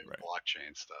familiar right, with right.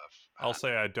 blockchain stuff. I'll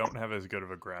say I don't have as good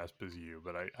of a grasp as you,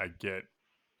 but I get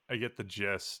the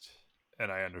gist,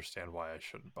 and I understand why I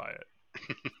shouldn't buy it.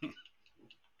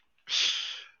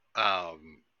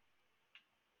 Um,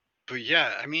 but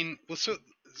yeah, I mean, well,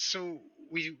 so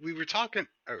we were talking.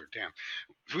 Oh, damn,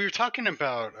 we were talking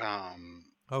about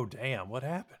Oh, damn! What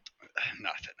happened?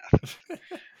 nothing.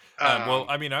 Well,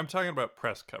 I mean, I'm talking about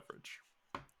press coverage.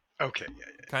 Okay, yeah,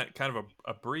 Kind of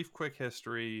a brief, quick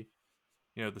history.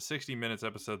 The 60 Minutes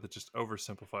episode that just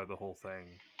oversimplified the whole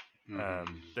thing. yeah.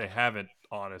 Hmm. They haven't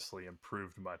honestly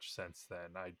improved much since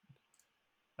then.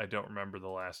 I don't remember the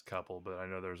last couple, but I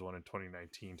know there was one in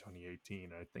 2019,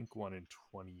 2018, I think one in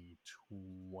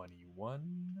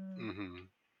 2021.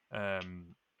 Hmm.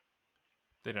 Um,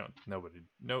 they don't. Nobody.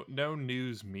 No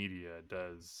news media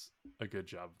does a good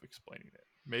job of explaining it.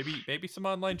 Maybe some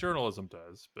online journalism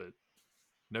does, but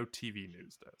no TV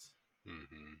news does. Hmm.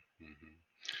 Hmm.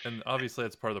 And obviously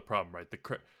that's part of the problem, right?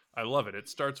 I love it. It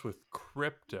starts with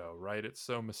crypto, right? It's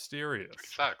so mysterious.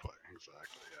 Exactly,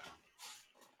 exactly, yeah.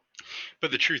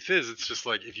 But the truth is, it's just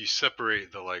like if you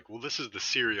separate the like, well, this is the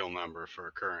serial number for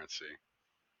a currency.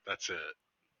 That's it.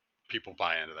 People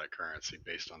buy into that currency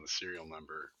based on the serial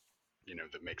number.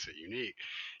 that makes it unique.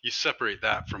 You separate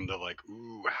that from the like,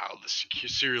 ooh, how the secure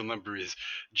serial number is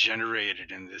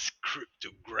generated in this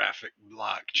cryptographic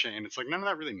blockchain. It's like none of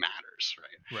that really matters,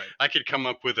 right? Right. I could come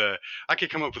up with a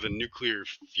nuclear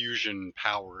fusion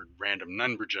powered random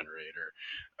number generator,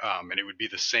 and it would be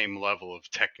the same level of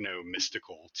techno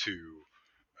mystical to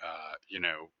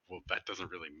well, that doesn't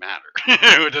really matter.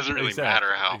 It doesn't really matter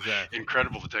Exactly. how Exactly.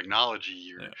 incredible the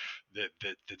technology Yeah.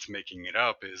 that's making it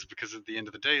up is, because at the end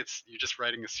of the day, it's you're just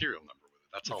writing a serial number with it.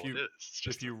 That's If all it you is. It's if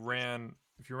just you ran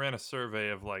if you ran a survey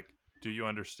of like, do you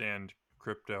understand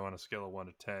crypto on a scale of 1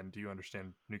 to 10? Do you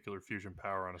understand nuclear fusion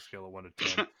power on a scale of 1 to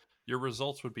 10? Your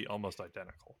results would be almost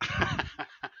identical.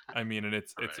 I mean, and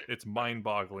it's right,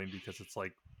 mind-boggling because it's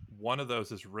like one of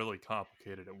those is really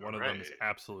complicated and one of them is right,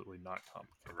 absolutely not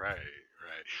complicated. right,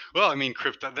 right. Well, I mean,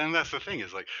 crypto. Then that's the thing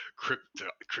is like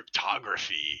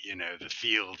cryptography.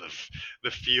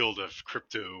 The field of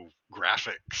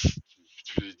cryptographics.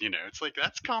 It's like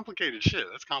that's complicated shit.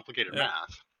 That's complicated Yeah.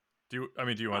 math. Do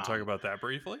you want to talk Um, about that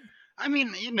briefly? I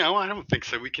mean, I don't think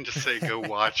so. We can just say go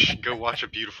watch A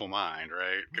Beautiful Mind,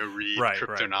 right? Go read Right, right,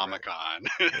 right. Cryptonomicon,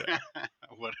 Yeah.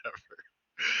 whatever.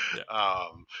 Yeah.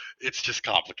 Um, it's just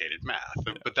complicated math,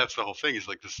 Yeah. but that's the whole thing. Is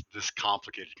like this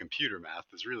complicated computer math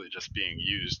is really just being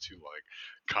used to like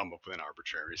come up with an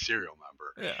arbitrary serial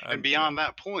number. Yeah, And yeah. beyond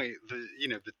that point,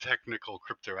 the technical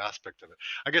crypto aspect of it.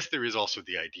 I guess there is also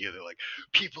the idea that like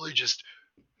people are just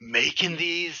making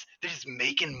these. They're just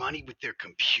making money with their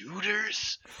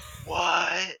computers.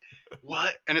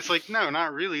 What? And it's like, no,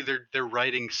 not really. They're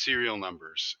writing serial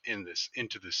numbers into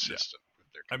this Yeah. system with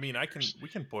their I mean, computers. we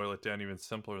can boil it down even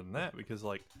simpler than that because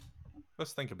like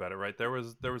let's think about it, right? There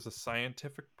was a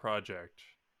scientific project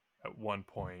at one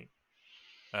point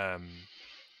um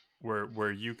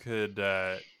where you could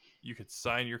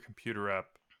sign your computer up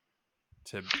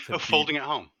to Oh, be folding at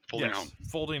home. Folding at home. yes,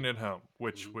 folding at home, Hmm.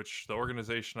 which the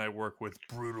organization I work with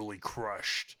brutally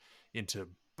crushed into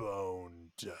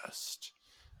bone dust.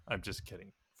 I'm just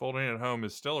kidding. Folding at home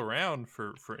is still around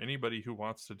for anybody who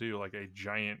wants to do like a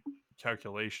giant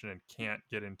calculation and can't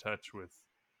get in touch with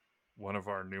one of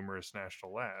our numerous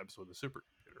national labs with a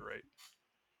supercomputer, right?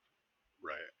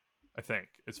 Right. I think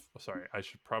it's sorry. I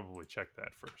should probably check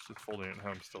that first. Is folding at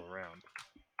home still around?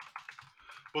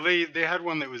 Well, they had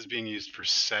one that was being used for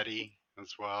SETI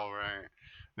as well, right?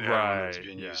 They had one that was Right.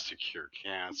 being Yeah. used to cure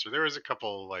cancer. There was a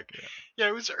couple like, Yeah. yeah,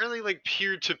 it was early like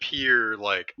peer to peer.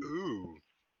 Like, ooh,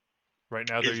 Right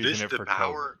now they're is using this it the for COVID.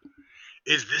 power?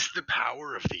 Is this the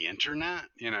power of the internet?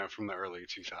 From the early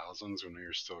 2000s when we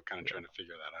were still kind of Yeah. trying to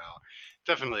figure that out.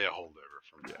 Definitely a holdover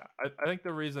from Yeah. that. I think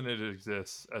the reason it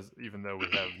exists, as even though we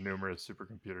have numerous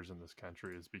supercomputers in this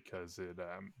country, is because it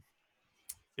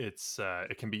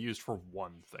can be used for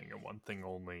one thing and one thing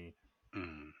only,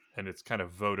 Mm. and it's kind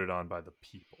of voted on by the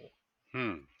people.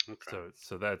 Okay.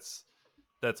 So that's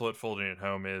what folding at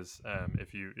home is.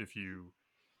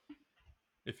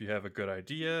 If you have a good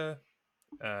idea,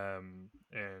 and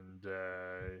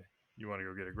you want to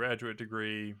go get a graduate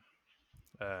degree,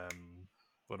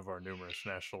 one of our numerous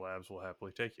national labs will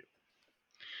happily take you.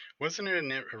 Wasn't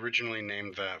it originally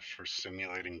named that for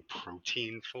simulating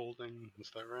protein folding? Is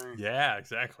that right? Yeah,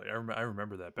 exactly. I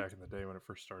remember that back in the day when it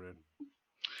first started.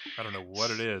 I don't know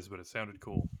what it is, but it sounded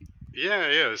cool. Yeah,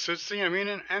 yeah. So it's I mean,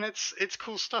 and it's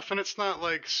cool stuff, and it's not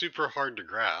like super hard to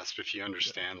grasp if you Yeah,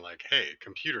 understand like, hey,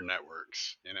 computer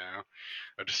networks.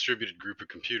 A distributed group of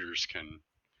computers can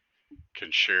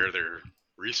share their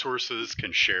resources,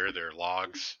 can share their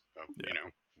logs, yeah,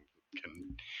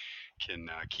 can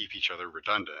keep each other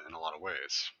redundant in a lot of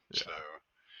ways. yeah. So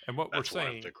And what we're that's one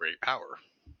of the saying, great power.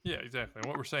 yeah, exactly. And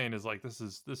what we're saying is like this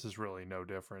is really no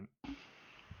different.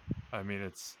 I mean,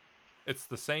 it's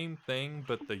the same thing,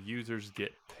 but the users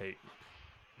get paid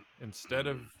instead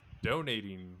of Mm.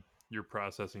 donating your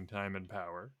processing time and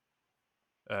power.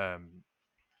 Um,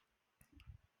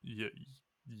 you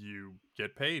you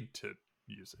get paid to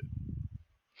use it.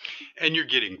 And you're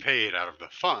getting paid out of the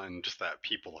fund that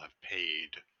people have paid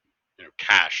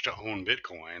cash to own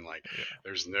Bitcoin. Like Yeah,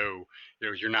 there's no,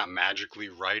 you're not magically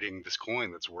writing this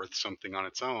coin that's worth something on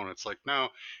its own. It's like, no,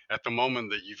 at the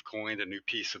moment that you've coined a new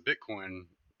piece of Bitcoin,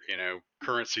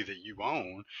 currency that you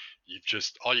own,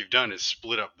 all you've done is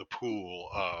split up the pool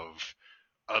of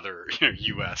other,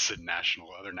 U.S. and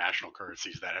other national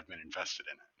currencies that have been invested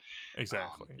in it.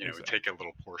 exactly, Take a exactly.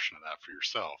 little portion of that for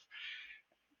yourself.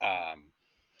 Um,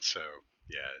 so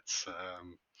yeah, it's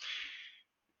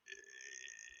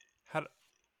How?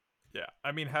 Yeah,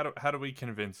 I mean, how do we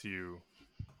convince you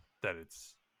that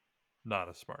it's not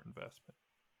a smart investment?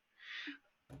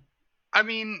 I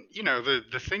mean,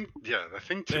 the thing, yeah, the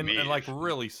thing to In me, like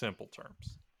really simple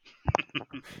terms.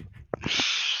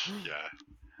 Yeah.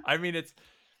 I mean, it's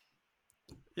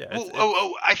yeah, Well,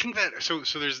 it's I think that so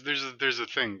there's a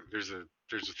thing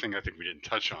I think we didn't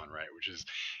touch on, right? Which is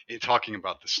in talking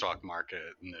about the stock market,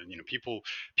 and people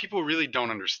really don't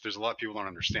understand. There's a lot of people don't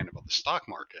understand about the stock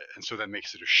market, and so that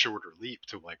makes it a shorter leap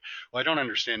to like, well, I don't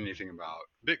understand anything about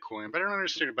Bitcoin, but I don't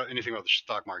understand about anything about the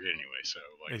stock market anyway. So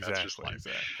like that's just exactly, life.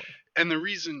 exactly. And the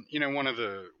reason, one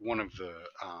of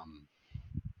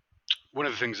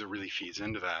the things that really feeds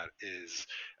into that is,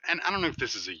 and I don't know if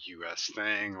this is a U.S.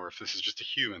 thing or if this is just a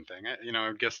human thing.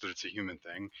 I guess that it's a human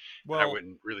thing, and I Well,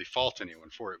 wouldn't really fault anyone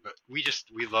for it. But we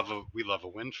love a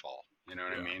windfall. You know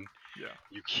what I yeah, mean? yeah.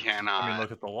 You I mean, cannot.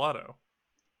 look at the lotto.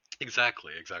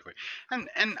 Exactly.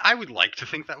 And I would like to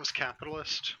think that was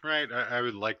capitalist, right? I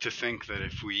would like to think that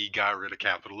if we got rid of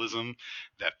capitalism,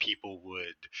 that people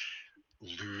would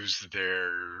lose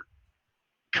their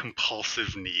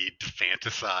compulsive need to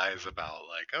fantasize about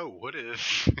like, oh, what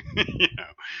if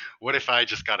what if I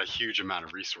just got a huge amount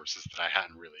of resources that I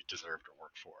hadn't really deserved to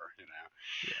work for,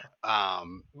 Yeah,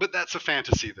 but that's a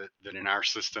fantasy that in our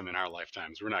system, in our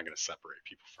lifetimes, we're not going to separate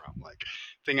people from. Like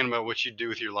thinking about what you do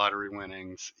with your lottery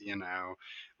winnings,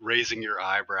 raising your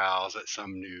eyebrows at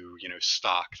some new,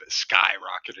 stock that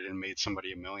skyrocketed and made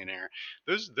somebody a millionaire.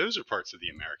 Those are parts of the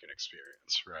American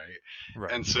experience, right?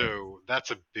 right, And right. so that's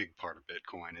a big part of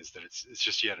Bitcoin is that it's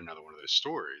just yet another one of those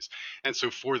stories. And so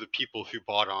for the people who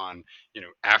bought on,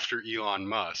 after Elon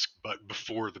Musk, but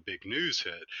before the big news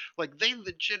hit, like they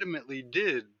legitimately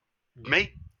did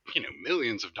make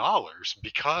millions of dollars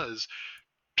because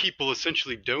people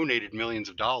essentially donated millions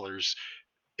of dollars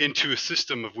into a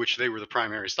system of which they were the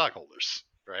primary stockholders,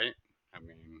 right? I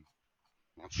mean,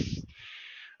 that's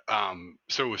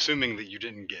so assuming that you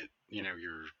didn't get you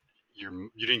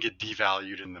didn't get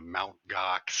devalued in the Mount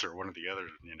Gox or one of the other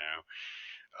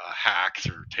hacks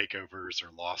or takeovers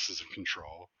or losses of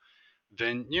control,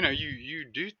 then you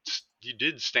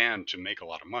did stand to make a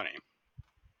lot of money.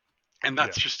 And Yeah,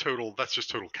 that's just total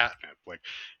catnip. Like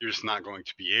you're just not going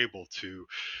to be able to,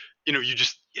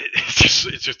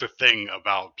 it's just a thing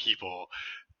about people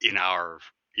in our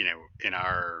in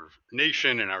our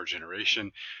nation, in our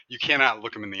generation. You cannot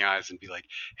look them in the eyes and be like,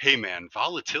 hey man,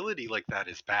 volatility like that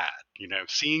is bad.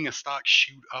 Seeing a stock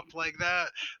shoot up like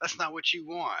that's not what you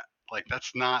want. Like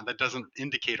that doesn't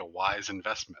indicate a wise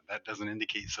investment. That doesn't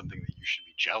indicate something that you should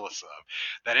be jealous of.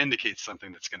 That indicates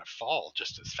something that's going to fall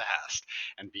just as fast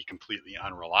and be completely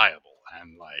unreliable.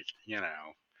 And like,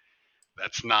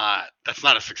 that's not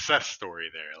a success story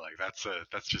there. Like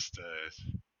that's just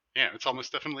it's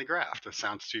almost definitely graft. It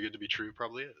sounds too good to be true,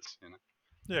 probably is.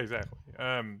 yeah, exactly.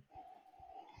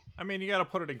 I mean, you got to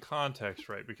put it in context,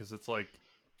 right? Because it's like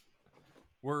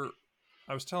we're.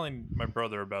 I was telling my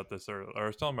brother about this earlier. Or I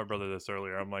was telling my brother this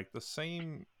earlier. I'm like the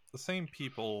same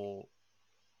people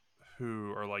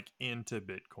who are like into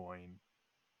Bitcoin,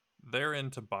 they're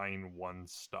into buying one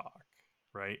stock,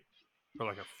 right? Or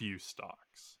like a few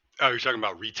stocks. Oh, you're talking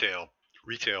about retail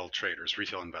traders,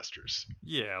 retail investors.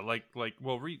 Yeah, like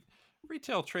well,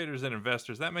 retail traders and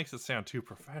investors. That makes it sound too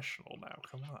professional now.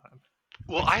 Come on.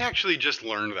 Well, I actually just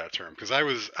learned that term because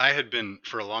I had been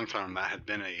for a long time that had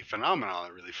been a phenomenon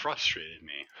that really frustrated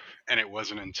me, and it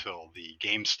wasn't until the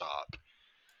GameStop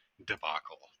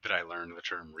debacle that I learned the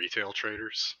term retail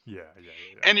traders. Yeah, yeah, yeah,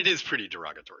 yeah. And it is pretty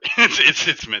derogatory.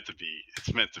 It's meant to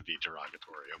be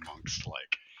derogatory amongst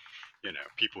like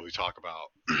people who talk about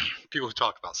people who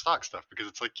talk about stock stuff because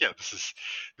it's like, yeah, this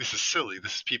is silly.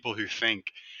 This is people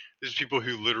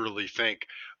who literally think,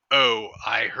 oh,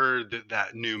 I heard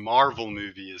that new Marvel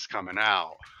movie is coming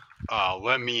out.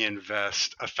 Let me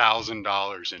invest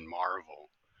 $1,000 in Marvel.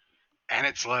 And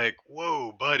it's like,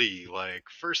 whoa, buddy. Like,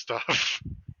 first off,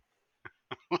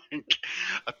 like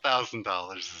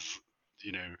 $1,000 is,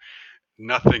 you know,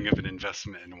 nothing of an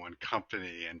investment in one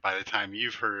company, and by the time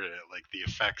you've heard it, like the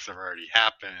effects have already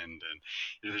happened,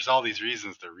 and there's all these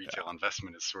reasons that retail Yeah.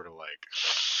 investment is sort of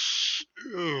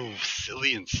like, ooh,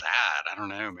 silly and sad. I don't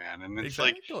know, man. And it's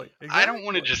like Exactly. I don't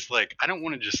want to Exactly. just like I don't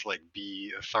want to just like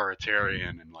be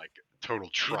authoritarian and like total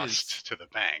It is trust to the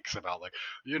banks about like,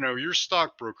 your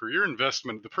stockbroker, your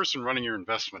investment, the person running your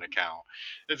investment account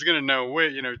is going to know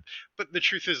wait, but the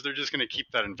truth is they're just going to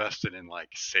keep that invested in like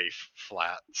safe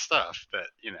flat stuff that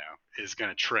is going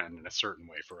to trend in a certain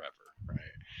way forever, right?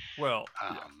 well, yeah,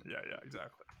 um yeah, yeah,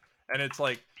 exactly. And it's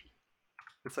like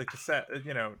the sad,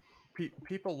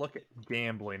 people look at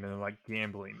gambling and they're like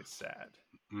gambling is sad.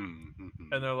 And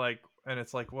mm-hmm. they're like and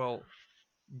it's like, well,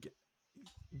 g-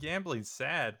 gambling's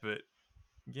sad, but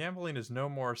gambling is no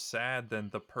more sad than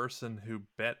the person who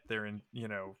bet their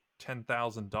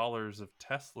 $10,000 of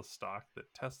Tesla stock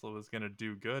that Tesla was going to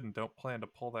do good and don't plan to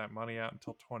pull that money out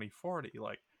until 2040.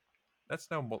 Like that's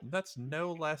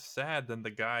no less sad than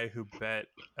the guy who bet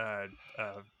uh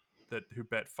who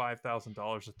bet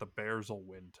 $5,000 that the Bears will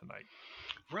win tonight.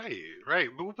 Right, right.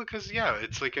 Well, because yeah,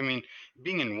 it's like, I mean,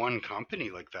 being in one company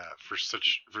like that for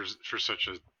such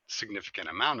a significant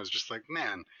amount is just like,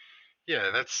 man,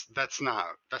 yeah, that's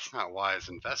not wise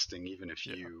investing.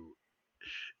 Yeah.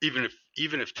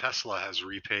 Even if Tesla has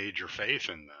repaid your faith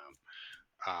in them,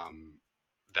 um,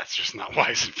 that's just not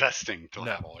wise investing to No.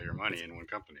 have all your money It's in one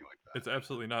company like it's that.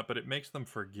 absolutely not, but it makes them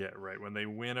forget, right? When they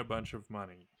win a bunch of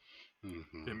money, it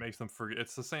Hmm. makes them forget.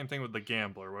 It's the same thing with the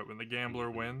gambler, right? When the gambler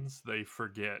Hmm. wins, they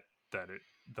forget that it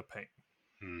the pain.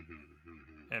 Hmm.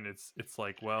 Hmm. And it's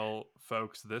like, well,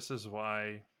 folks, this is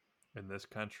why in this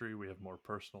country we have more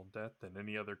personal debt than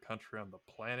any other country on the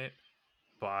planet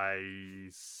by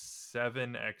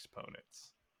 7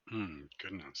 exponents.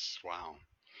 Goodness, wow.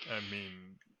 I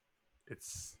mean,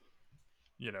 it's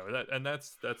that, and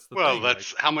that's the Well, thing. Like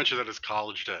that's how much of that is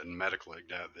college debt and medical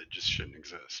debt that just shouldn't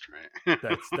exist, right?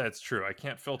 that's true. I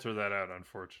can't filter that out,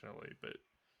 unfortunately,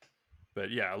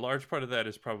 but yeah, a large part of that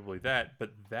is probably that.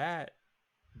 But that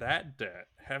debt,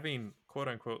 having quote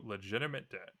unquote legitimate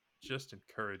debt, just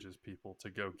encourages people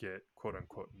to go get quote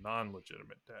unquote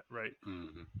non-legitimate debt, right?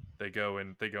 Hmm. They go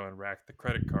and rack the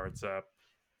credit cards up.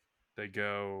 They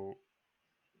go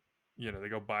they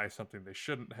go buy something they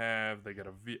shouldn't have. They get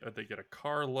a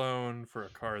car loan for a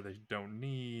car they don't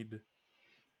need.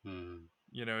 Hmm.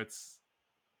 It's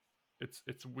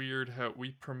weird how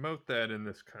we promote that in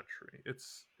this country.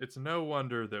 It's no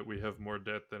wonder that we have more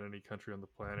debt than any country on the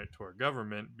planet to our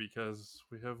government, because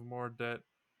we have more debt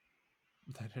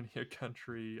than any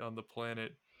country on the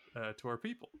planet to our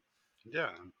people.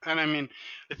 Yeah, and I mean,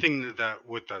 I think that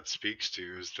what that speaks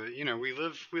to is that we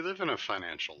live in a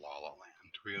financial la la land.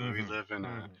 We Mm-hmm. live in a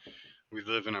Mm-hmm. we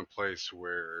live in a place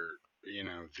where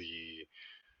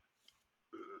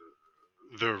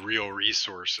the real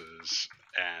resources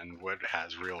and what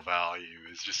has real value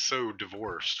is just so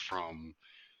divorced from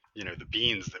the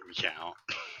beans that we count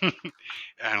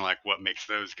and like what makes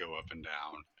those go up and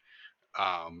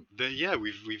down. That yeah,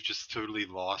 we've just totally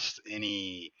lost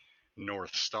any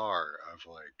north star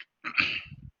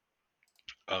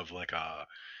of like a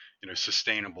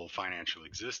sustainable financial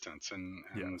existence, and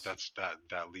Yes.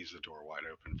 that leaves the door wide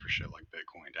open for shit like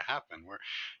Bitcoin to happen, where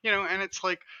and it's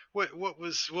like what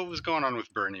was going on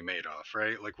with Bernie Madoff,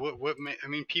 right? Like I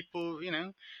mean, people,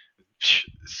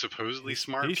 supposedly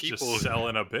smart He's just people.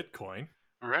 selling a Bitcoin.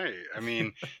 Right. I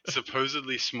mean,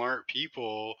 supposedly smart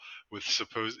people with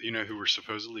who were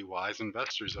supposedly wise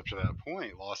investors up to that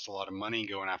point lost a lot of money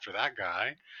going after that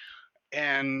guy.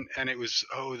 And it was,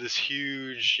 oh, this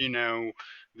huge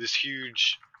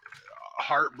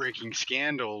heartbreaking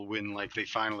scandal when like they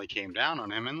finally came down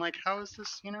on him. And like, how is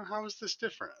this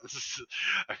different?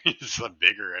 I mean, it's a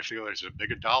bigger, I feel there's a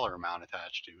bigger dollar amount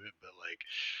attached to it, but like,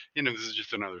 this is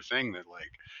just another thing that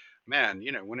like, man,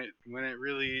 when it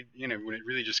really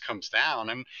just comes down.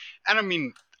 And I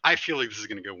mean, I feel like this is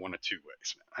going to go one of two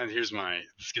ways, man. And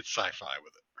let's get sci-fi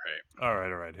with it, right? All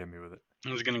right, hit me with it.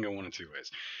 It's going to go one of two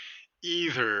ways.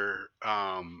 Either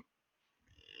I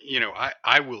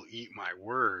will eat my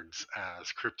words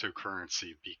as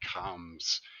cryptocurrency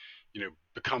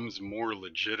becomes more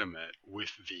legitimate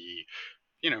with the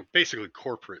basically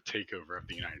corporate takeover of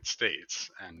the United States,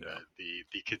 and Yeah.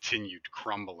 the continued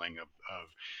crumbling of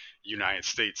United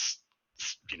States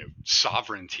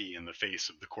sovereignty in the face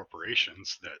of the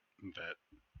corporations that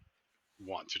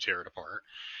want to tear it apart.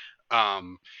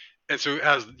 Um, and so,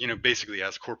 as basically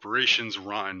as corporations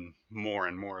run more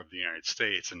and more of the United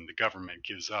States, and the government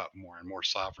gives up more and more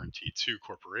sovereignty to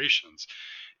corporations,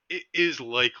 it is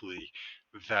likely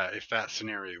that if that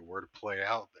scenario were to play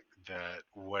out, that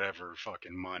whatever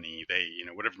fucking money they,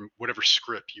 whatever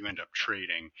script you end up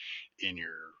trading in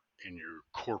your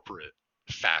corporate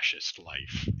fascist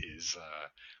life is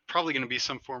probably going to be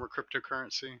some form of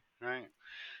cryptocurrency, right?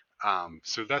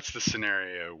 So that's the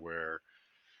scenario where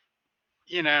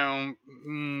you know,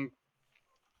 mm,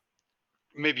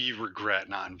 maybe you regret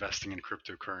not investing in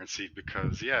cryptocurrency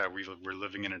because yeah, we're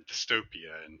living in a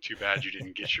dystopia, and too bad you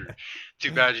didn't get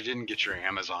your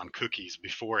Amazon cookies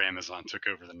before Amazon took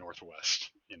over the Northwest,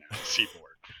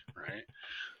 seaboard, right?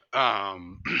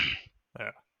 Um,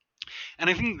 Yeah. and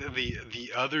I think that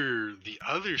the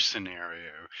other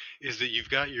scenario is that you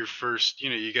got your first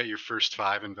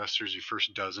 5 investors, your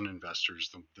first dozen investors,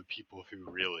 the people who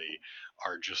really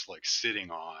are just like sitting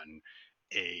on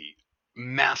a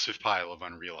massive pile of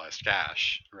unrealized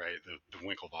cash, right? The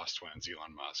Winklevoss twins,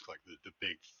 Elon Musk, like the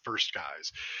big first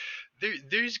guys.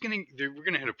 We're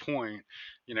gonna hit a point,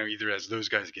 either as those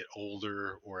guys get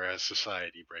older or as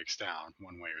society breaks down,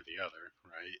 one way or the other,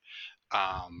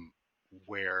 right?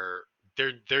 Where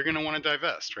they're going to want to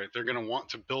divest, right? They're going to want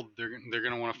to build. They're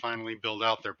going to want to finally build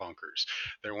out their bunkers.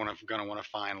 They're going to want to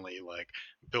finally like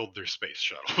build their space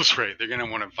shuttles, right? They're going to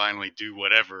want to finally do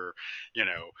whatever, you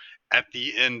know, at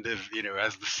the end of,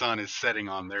 as the sun is setting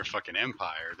on their fucking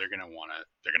empire, they're going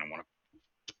to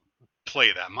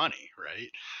play that money, right?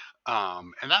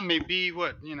 And that may be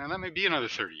that may be another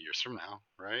 30 years from now,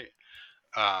 right?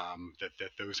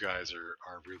 That those guys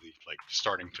are really like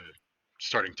starting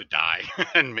to die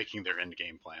and making their end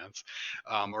game plans,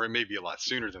 or it may be a lot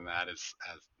sooner than that as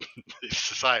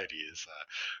society is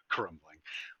crumbling.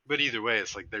 But either way,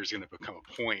 it's like there's going to become a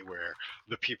point where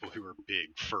the people who are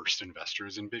big first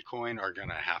investors in Bitcoin are going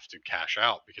to have to cash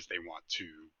out because they want to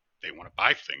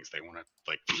buy things, they want to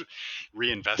like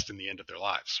reinvest in the end of their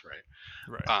lives, right?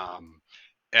 Right.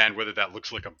 And whether that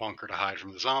looks like a bunker to hide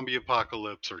from the zombie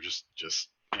apocalypse or just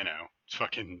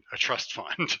fucking a trust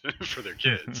fund for their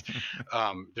kids,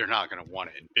 they're not going to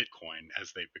want it in Bitcoin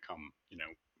as they become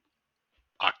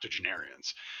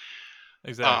octogenarians.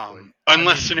 Exactly. I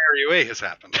Unless mean, scenario A has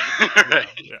happened. yeah, Right?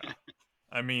 yeah.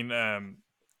 I mean,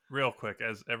 real quick,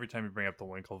 as every time you bring up the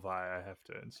Winklevi, I have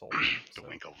to insult you. The So,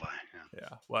 Winklevi. yeah.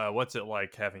 Well, what's it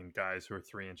like having guys who are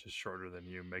 3 inches shorter than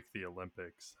you make the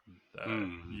Olympics? Yeah.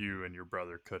 Mm. You and your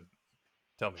brother couldn't.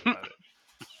 Tell me about it.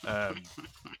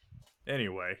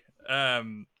 Anyway,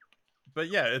 but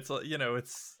yeah, it's.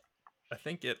 I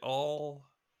think it all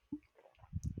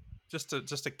just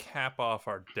to cap off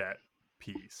our debt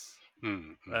piece.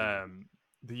 Mm. Mm. Um,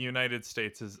 the United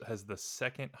States has the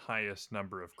second highest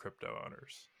number of crypto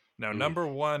owners. Now, Mm. number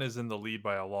one is in the lead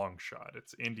by a long shot.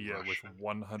 It's India with Russia.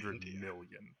 100 India.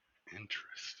 million.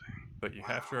 Interesting. But you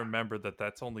have to Wow. remember that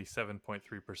that's only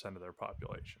 7.3% of their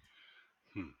population.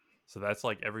 Hmm. So that's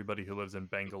like everybody who lives in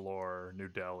Bangalore, New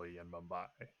Delhi, and Mumbai.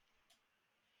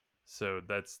 So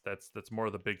that's more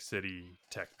of the big city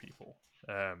tech people.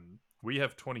 We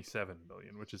have 27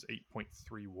 million, which is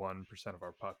 8.31% of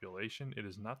our population. It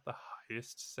is not the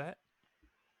highest set.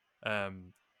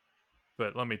 Um,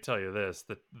 but let me tell you this: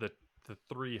 the the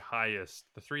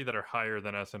three that are higher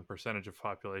than us in percentage of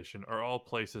population are all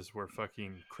places where where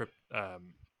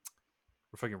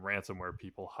fucking ransomware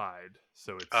people hide.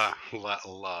 So Uh, it's la,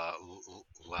 la,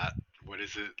 la, what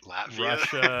is it? Latvia?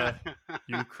 Russia,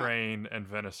 Ukraine, and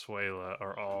Venezuela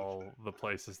are all the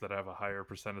places that have a higher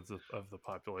percentage of the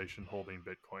population holding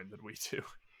Bitcoin than we do.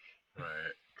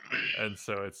 Right. And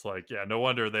so it's like, yeah, no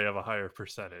wonder they have a higher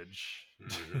percentage.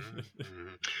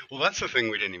 Well, that's the thing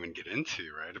we didn't even get into,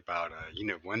 right? About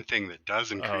one thing that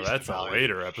does Oh, increase the that's a value.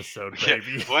 later episode, Yeah,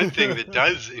 baby. one thing that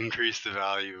does increase the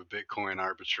value of Bitcoin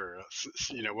arbitrarily.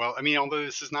 Well, I mean, although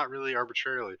this is not really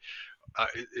arbitrarily,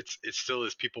 it still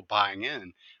is people buying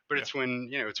in, but Yeah. it's when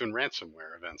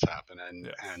ransomware events happen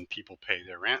Yes. and people pay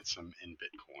their ransom in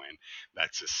Bitcoin.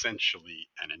 That's essentially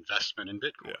an investment in Yeah.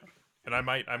 Bitcoin.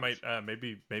 And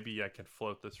maybe I can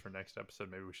float this for next episode.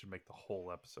 Maybe we should make the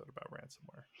whole episode about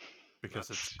ransomware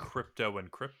because it's That's crypto and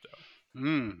crypto.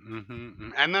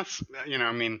 And that's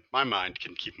I mean, my mind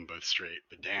can keep them both straight,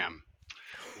 but damn,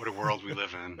 what a world we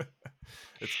live in.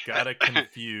 It's gotta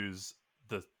confuse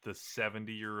the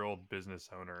 70-year-old business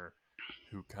owner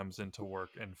who comes into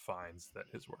work and finds that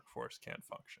his workforce can't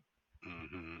function,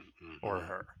 or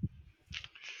her,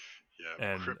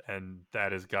 Yeah, and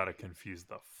that has got to confuse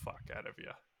the fuck out of you.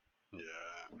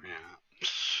 yeah.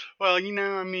 Well,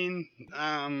 I mean,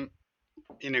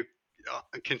 you know,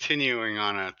 continuing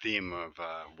on a theme of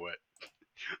what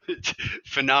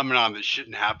phenomenon that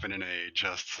shouldn't happen in a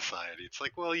just society. It's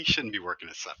like, well, you shouldn't be working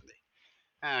at 70.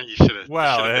 You should have been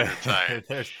Well, retired.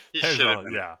 there's You there's should have a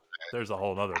been yeah, there's a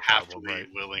whole other problem, happily, right?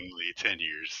 willingly 10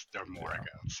 years or more Yeah,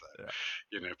 ago. So,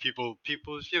 yeah, people,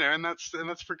 and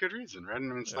that's for good reason, right? I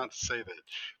mean, it's yeah. not to say that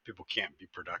people can't be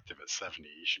productive at 70.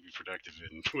 You should be productive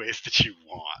in ways that you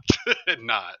want, and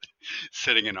not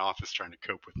sitting in office trying to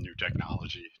cope with new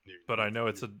technology, But new I know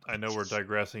we're devices.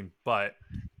 digressing, but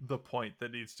the point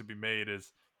that needs to be made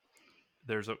is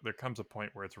there comes a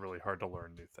point where it's really hard to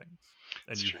learn new things,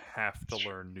 and It's you true. have to It's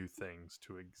true. learn new things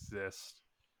to exist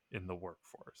in the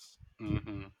workforce,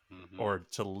 Mm-hmm. Mm-hmm. or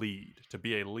to lead. To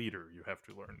be a leader, you have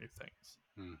to learn new things.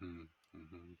 Mm-hmm.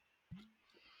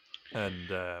 Mm-hmm. And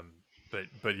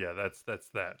but yeah, that's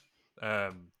that.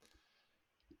 Um,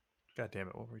 God damn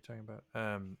it, what were we talking about?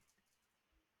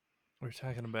 We were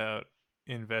talking about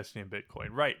investing in Bitcoin,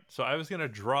 right? So I was gonna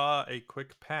draw a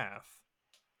quick path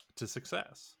to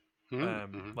success.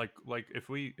 Mm-hmm. Like if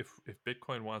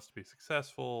Bitcoin wants to be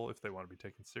successful, if they want to be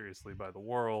taken seriously by the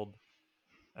world,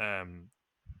 um,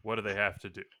 what do they have to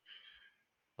do?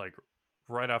 Like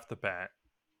right off the bat,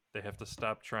 they have to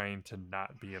stop trying to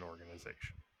not be an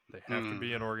organization. They have to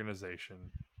be an Mm-hmm. organization.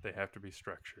 They have to be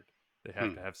structured. They have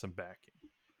Mm-hmm. to have some backing.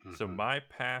 So Mm-hmm. my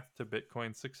path to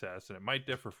Bitcoin success, and it might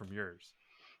differ from yours,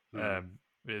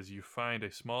 is you find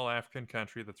a small African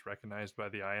country that's recognized by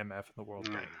the IMF and the World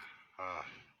Mm-hmm. Bank,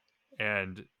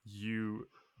 and you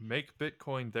make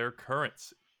Bitcoin their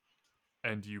currency,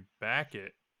 and you back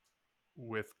it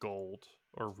with gold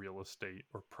or real estate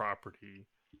or property.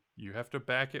 You have to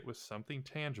back it with something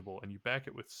tangible, and you back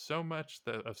it with so much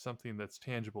of something that's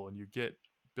tangible, and you get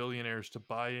billionaires to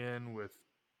buy in with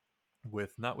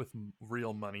not with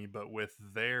real money, but with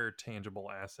their tangible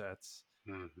assets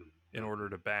in order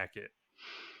to back it.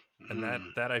 And that Mm-hmm.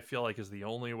 that I feel like is the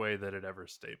only way that it ever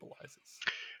stabilizes.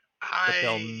 But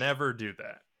they'll I never do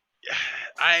that.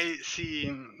 I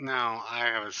see now. I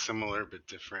have a similar but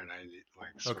different like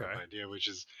sort of Okay. idea, which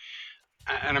is,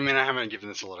 and I mean, I haven't given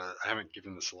this a lot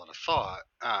of thought.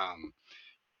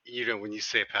 When you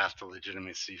say path to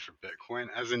legitimacy for Bitcoin,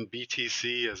 as in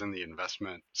BTC, as in the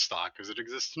investment stock as it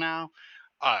exists now,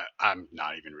 I'm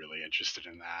not even really interested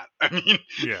in that. I mean,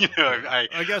 Yeah, yeah.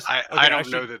 I guess I okay, I don't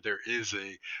know should that there is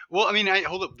a. Well, I mean, I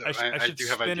hold up. I, sh- I I should do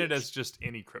have spin it ideas. as just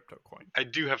any crypto coin. I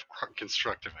do have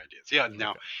constructive ideas. Yeah.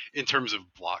 Now, Okay. in terms of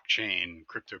blockchain,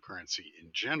 cryptocurrency in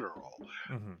general,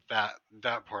 Mhm.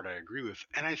 that part I agree with,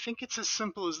 and I think it's as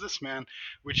simple as this, man,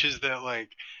 which is that like,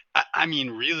 I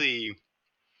mean, really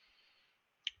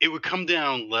it would come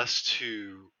down less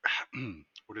to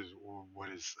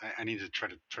I need to try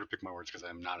to pick my words because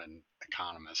I'm not an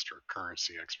economist or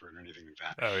currency expert or anything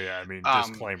like Oh yeah, I mean that.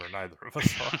 disclaimer, neither of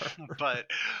us are.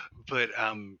 But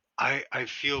I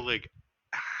feel like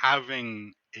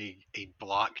having a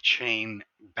blockchain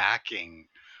backing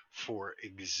for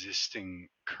existing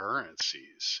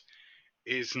currencies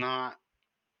is not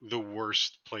the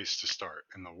worst place to start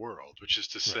in the world, which is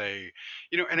to Right. say,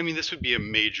 and I mean, this would be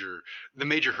the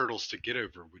major hurdles to get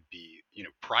over would be,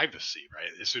 privacy,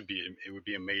 right? It would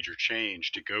be a major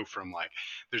change to go from like,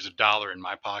 there's $1 in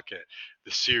my pocket,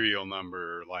 the serial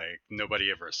number, like nobody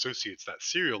ever associates that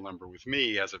serial number with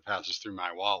me as it passes through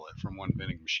my wallet from one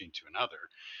vending machine to another.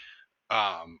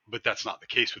 But that's not the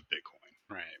case with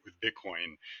Bitcoin, right? With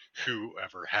Bitcoin,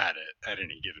 whoever had it at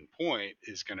any given point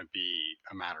is going to be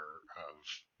a matter of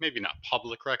maybe not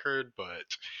public record, but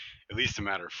at least a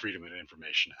matter of Freedom of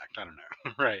Information Act. I don't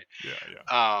know, right? Yeah,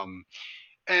 yeah. Um,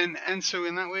 and so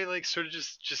in that way, like sort of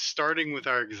just starting with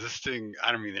our existing.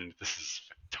 I don't mean this is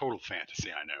total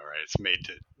fantasy. I know, right? It's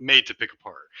made to pick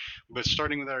apart, but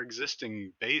starting with our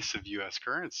existing base of U.S.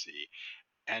 currency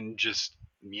and just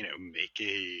make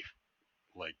a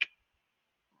like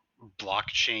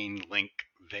blockchain link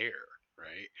there,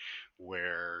 right?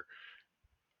 Where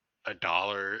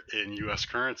 $1 in U.S.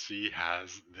 currency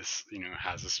has this,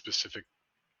 has a specific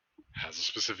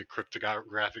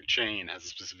cryptographic chain, has a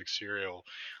specific serial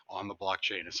on the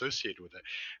blockchain associated with it,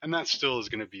 and that still is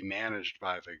going to be managed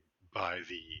by the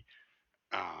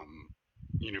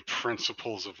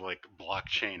principles of like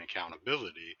blockchain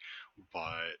accountability,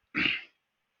 but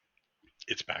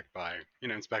it's backed by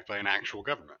an actual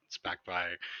government. It's backed by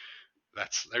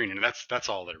that's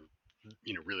all that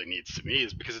really needs to me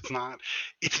is because it's not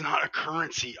a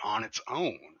currency on its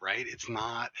own, right? It's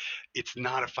not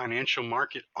a financial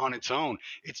market on its own.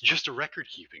 It's just a record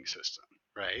keeping system,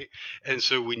 right? And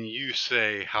so when you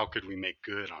say how could we make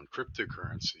good on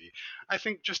cryptocurrency, I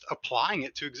think just applying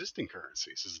it to existing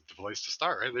currencies is the place to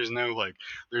start, right? There's no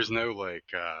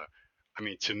I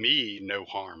mean, to me, no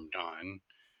harm done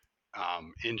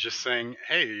in just saying,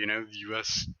 hey,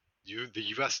 the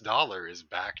U.S. dollar is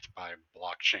backed by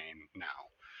blockchain now.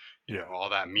 Yeah. All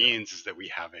that Yeah. means is that we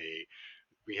have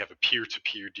a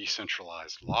peer-to-peer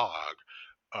decentralized log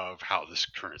of how this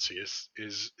currency is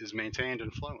maintained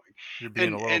and flowing, You're being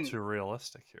and a little and too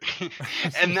realistic here.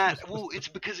 and that well it's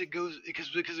because it goes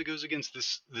against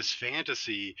this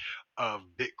fantasy of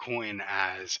Bitcoin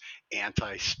as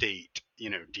anti-state,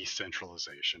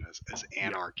 decentralization, as Yeah, yeah,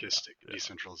 anarchistic yeah.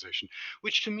 decentralization,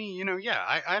 which to me, yeah,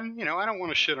 I don't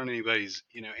want to shit on anybody's,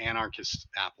 anarchist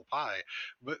apple pie,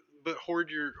 but hoard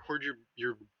your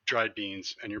dried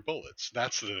beans and your bullets.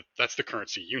 That's the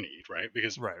currency you need, right?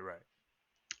 Because Right, right.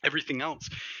 everything else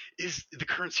is the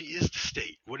currency is the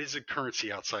state. What is a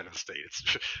currency outside of the state?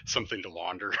 It's something to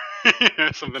launder,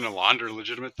 something to launder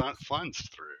legitimate funds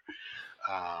through.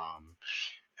 Um,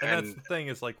 And that's And the thing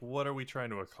is like, what are we trying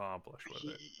to accomplish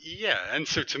with it? yeah, and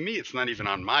so to me, it's not even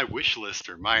on my wish list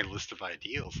or my list of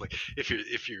ideals. Like if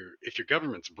your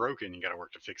government's broken, you got to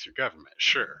work to fix your government,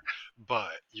 sure,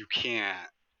 but you can't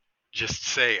just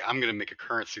say I'm going to make a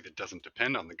currency that doesn't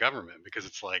depend on the government, because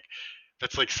it's like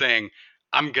that's like saying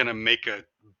I'm going to make a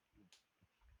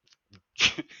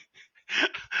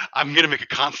I'm going to make a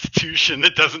constitution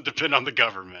that doesn't depend on the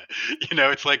government.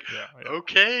 It's like, Yeah, yeah,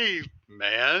 okay,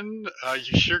 man,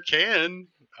 you sure can.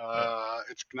 yeah,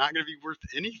 It's not going to be worth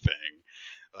anything.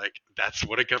 Like, that's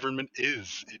what a government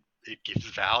is. It gives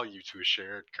value to a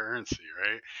shared currency,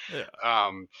 right?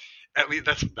 yeah, At least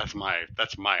that's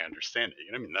my understanding.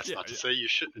 And I mean, that's yeah, not to yeah. say you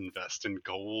shouldn't invest in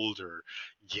gold or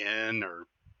yen or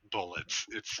bullets.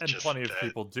 It's And just plenty of that,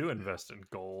 people do invest in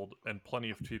gold, and plenty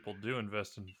of people do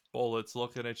invest in bullets.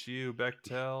 Looking at you,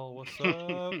 Bechtel. What's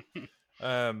up?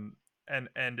 yeah. Um, and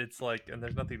it's like, and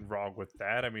there's nothing wrong with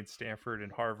that. I mean, Stanford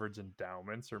and Harvard's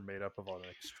endowments are made up of an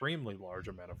extremely large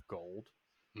amount of gold,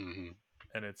 hmm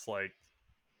and it's like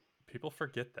people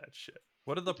forget that shit.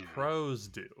 What do the pros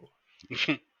do?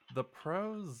 Yeah. The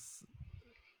pros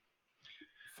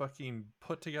fucking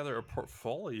put together a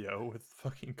portfolio with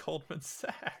fucking Goldman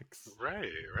Sachs.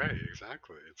 Right, right,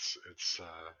 exactly.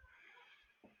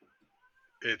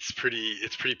 It's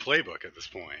pretty playbook at this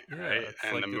point, Yeah, right? it's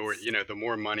And like it's the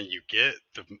more money you get,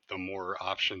 the more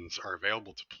options are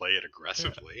available to play it yeah.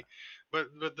 aggressively. But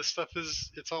the stuff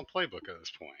it's all playbook at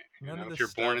this point. None of If this you're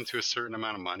born stuff. into a certain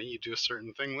amount of money, you do a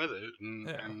certain thing with it,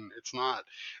 Yeah, and it's not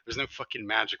there's no fucking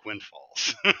magic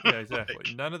windfalls. yeah, exactly.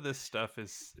 Like, None of this stuff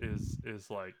is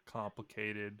like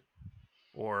complicated,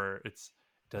 or it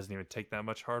doesn't even take that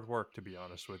much hard work to be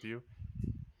honest with you.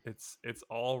 It's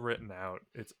all written out.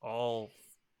 It's all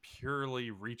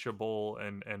purely reachable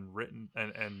and written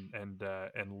and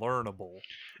learnable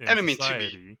in and I mean, to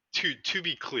be society. to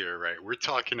be clear, right? We're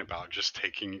talking about just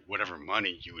taking whatever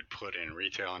money you would put in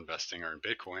retail investing or in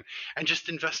Bitcoin and just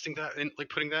investing that in, like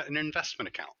putting that in an investment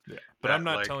account. Yeah, but I'm That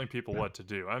not like telling people what to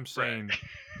do. I'm right, saying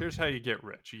here's how you get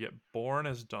rich. You get born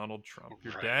as Donald Trump.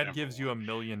 Your right. dad Number gives you one, $1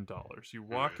 million. You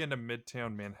walk right. into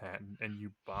Midtown Manhattan and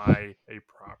you buy a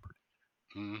property.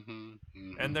 Mm-hmm.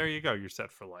 And Mm-hmm. there you go. You're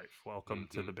set for life. Welcome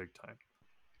to Mm-hmm. the big time.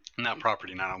 And that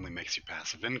property not only makes you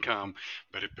passive income,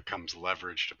 but it becomes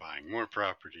leverage to buying more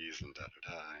properties and da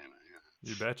da da. Yeah,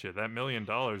 You it's betcha. That $1 million,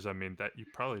 I mean, that you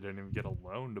probably didn't even get a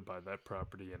loan to buy that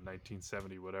property in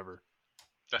 1970, whatever.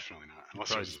 definitely not You unless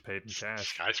it probably was just paid in a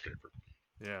cash. skyscraper.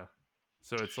 Yeah.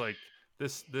 So it's like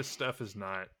this stuff is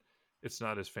not it's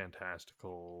not as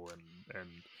fantastical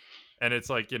and it's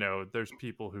like, there's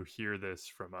people who hear this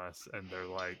from us and they're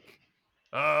like,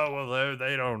 "Oh, well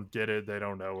they don't get it. They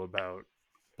don't know about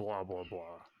blah blah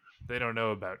blah. They don't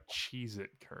know about cheese it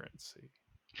currency."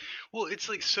 Well, it's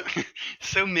like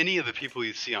so many of the people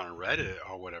you see on Reddit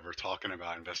or whatever talking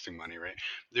about investing money, right?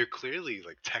 They're clearly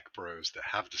like tech bros that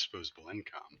have disposable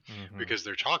income, Mhm. because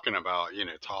they're talking about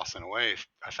tossing away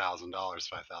 $1,000,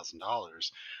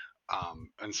 $5,000,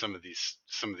 and some of these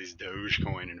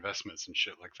Dogecoin investments and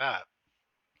shit like that.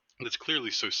 That's clearly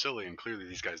so silly, and clearly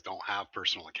these guys don't have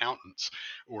personal accountants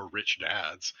or rich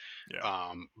dads.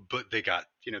 Yeah. But they got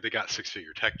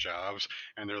six-figure tech jobs,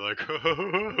 and they're like,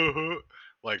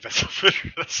 like that's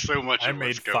that's so much I of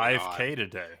what's made going on. 5K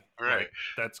today. All right, Like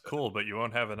that's cool, but you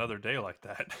won't have another day like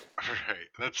that. right.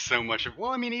 That's so much of. Well,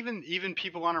 I mean, even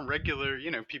people on a regular,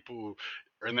 people who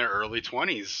are in their early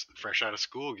 20s, fresh out of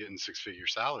school, getting six-figure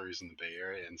salaries in the Bay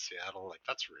Area and Seattle, like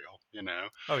that's real.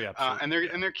 Oh yeah, And absolutely. they're Yeah.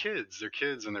 and they're kids. They're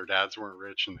kids, and their dads weren't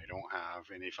rich, and they don't have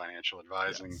any financial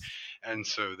advising, Yes. and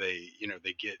so they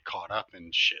get caught up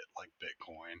in shit like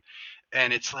Bitcoin,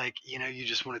 and it's like you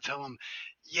just want to tell them,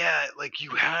 yeah, like you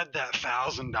had that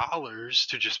 $1,000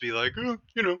 to just be like, oh,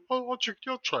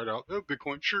 I'll try it out, oh,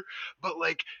 Bitcoin, sure, but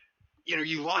like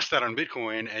you lost that on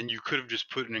Bitcoin, and you could have just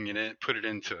put it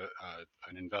into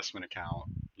an investment account,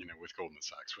 with Goldman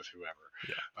Sachs, with Yeah.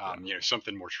 whoever, Yeah.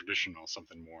 something more traditional,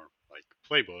 something more like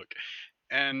playbook,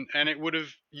 and it would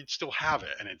have you'd still have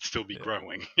it, and it'd still be Yeah.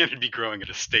 growing, and it'd be growing at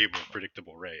a stable,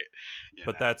 predictable rate.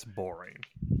 But that's boring.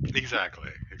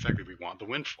 Exactly, exactly. We want the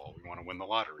windfall. We want to win the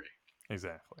lottery.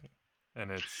 Exactly.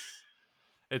 And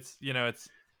it's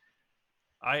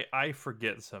I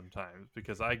forget sometimes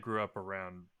because I grew up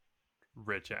around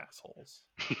rich assholes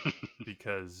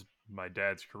because my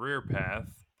dad's career path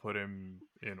put him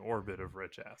in orbit of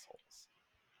rich assholes.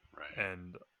 Right.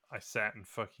 And I sat in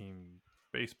fucking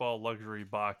baseball luxury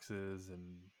boxes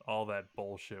and all that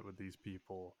bullshit with these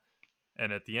people.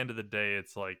 And at the end of the day,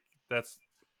 it's like that's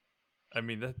I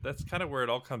mean that's kind of where it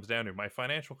all comes down to. My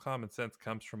financial common sense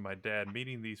comes from my dad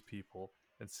meeting these people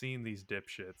and seeing these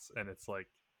dipshits, and it's like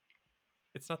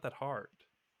it's not that hard.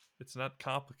 It's not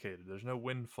complicated. There's no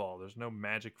windfall. There's no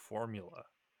magic formula.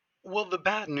 Well, the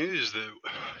bad news that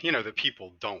that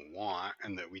people don't want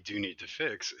and that we do need to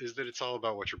fix is that it's all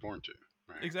about what you're born to,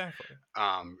 right? Exactly.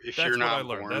 If you're That's what I not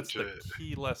learned. born That's the to,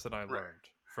 key lesson I right, learned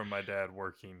from my dad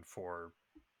working for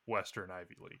Western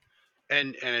Ivy League.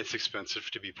 and it's expensive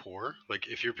to be poor. Like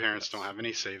if your parents don't Yes. have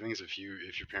any savings, if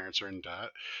your parents are in debt,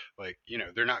 like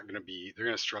they're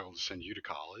gonna struggle to send you to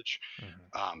college.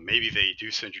 Hmm. Maybe they do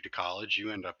send you to college,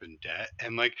 you end up in debt,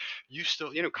 and like you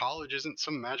still, college isn't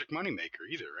some magic moneymaker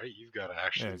either, right? You've got to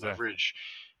Yeah, actually exactly. leverage,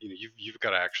 you've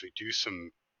got to actually do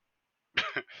some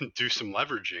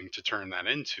leveraging to turn that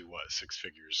into what, six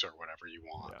figures or whatever you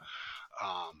want. Yeah.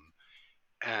 Um,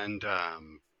 and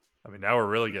I mean, now we're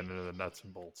really getting into the nuts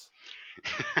and bolts.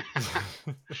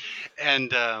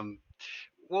 and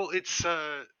well, it's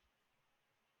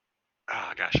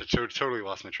gosh, totally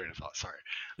lost my train of thought. Sorry.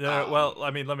 Yeah. Um, Well,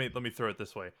 I mean, let me throw it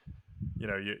this way.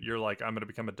 You're like, I'm going to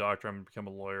become a doctor. I'm going to become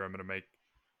a lawyer. I'm going to make,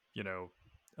 you know,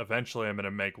 eventually I'm going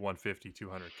to make 150,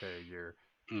 200K a year.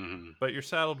 mhm, But you're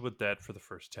saddled with debt for the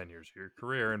first 10 years of your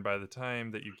career. And by the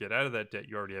time that you get out of that debt,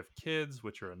 you already have kids,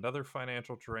 which are another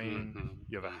financial drain. mhm,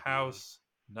 You have a mhm, house,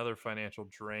 another financial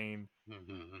drain.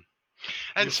 mhm.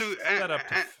 You're And so set up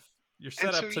to you're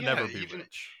and set so up to yeah, never be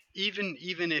rich.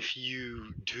 even if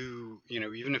you do,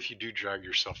 even if you do drag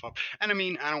yourself up, and I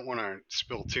mean, I don't want to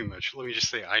spill too much. Let me just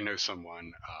say I know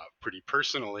someone pretty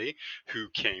personally who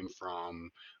came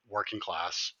from working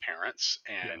class parents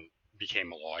Yeah. and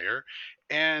became a lawyer,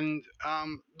 and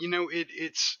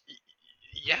it's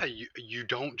yeah, you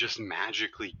don't just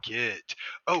magically get,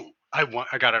 oh, I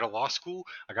got out of law school,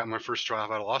 I got my first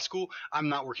job out of law school, I'm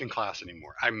not working class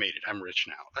anymore, I made it, I'm rich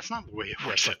now. That's not the way it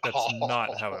Yeah, works at that's all.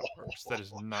 not how it works. That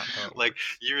is not how it Like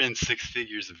works. you're in six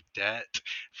figures of debt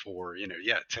for,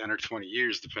 yeah, 10 or 20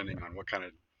 years depending Yeah. on what kind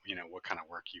of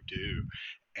work you do.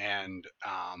 And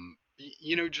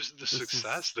just the This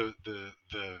success, is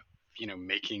the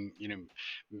making,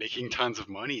 making tons of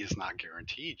money is not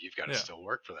guaranteed. You've got to yeah. still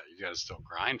work for that. You've got to still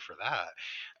grind for that.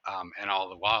 And all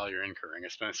the while you're incurring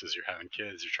expenses, you're having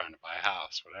kids, you're trying to buy a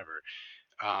house, whatever.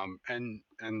 And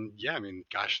yeah, I mean,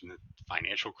 gosh, in the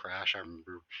financial crash, I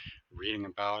remember reading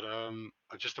about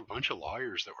just a bunch of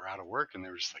lawyers that were out of work, and they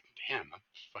were just like, "Damn, I'm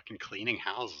fucking cleaning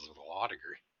houses with a law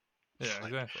degree." Yeah, It's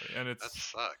like exactly. And that it's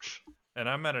sucks. and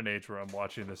I'm at an age where I'm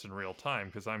watching this in real time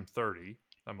because I'm 30.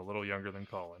 I'm a little younger than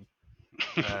Colin.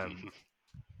 Um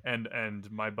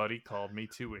and my buddy called me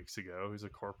 2 weeks ago, who's a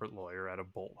corporate lawyer at a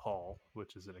Bolt Hall,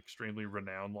 which is an extremely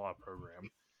renowned law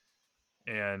program.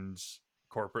 And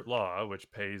corporate law,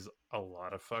 which pays a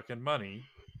lot of fucking money.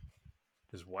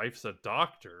 His wife's a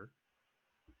doctor.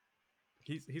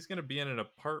 He's going to be in an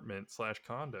apartment slash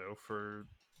condo for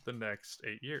the next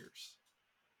 8 years,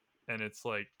 and it's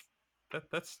like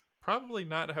that's probably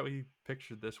not how he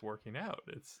pictured this working out.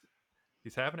 It's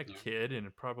he's having a Yeah. kid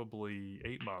in probably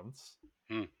 8 months,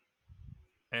 Hmm.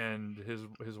 and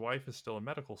his wife is still in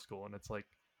medical school, and it's like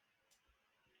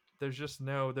there's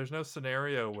no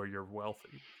scenario where you're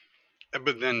wealthy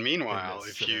But then, in this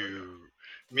scenario.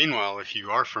 meanwhile, if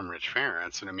you are from rich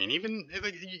parents, and I mean, even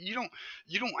like you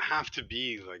don't have to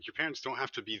be like your parents don't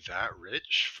have to be that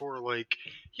rich for like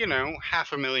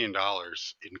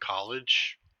 $500,000 in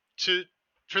college to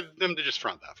for them to just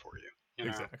front that for you. You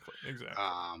know, Exactly, exactly.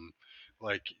 um,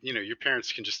 like your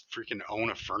parents can just freaking own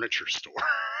a furniture store.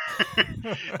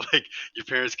 Like your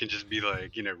parents can just be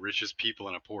like richest people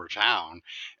in a poor town,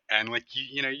 and like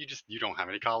you don't have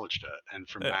any college debt, and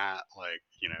from Yeah, that, like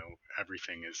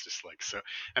everything is just like so,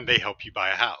 and they help you buy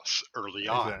a house early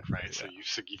on, exactly. right? So Yeah,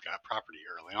 you've got property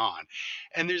early on,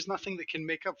 and there's nothing that can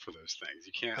make up for those things.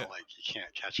 yeah, You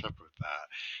can't catch up with that.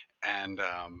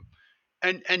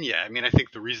 And yeah, I mean, I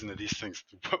think the reason that these things,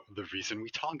 the reason we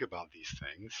talk about these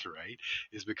things, right,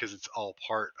 is because it's all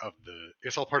part of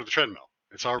the treadmill.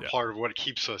 It's all yeah, part of what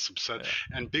keeps us obsessed. yeah,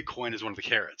 And Bitcoin is one of the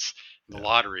carrots. The yeah.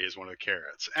 lottery is one of the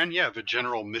carrots. And yeah, the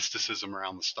general mysticism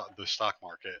around the stock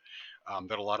market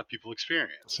that a lot of people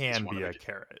experience Can be a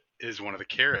carrot, is one of the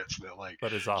carrots that like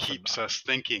but is often keeps not. us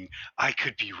thinking, I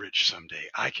could be rich someday,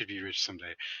 I could be rich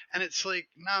someday. And it's like,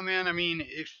 nah, man, I mean,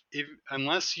 if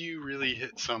unless you really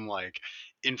hit some like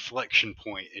inflection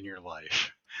point in your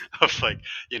life of like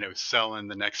selling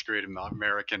the next great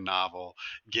American novel,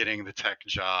 getting the tech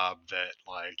job that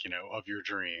like of your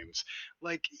dreams,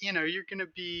 like you're gonna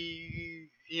be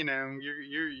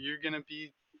you're gonna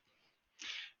be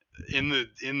in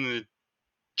the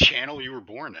channel you were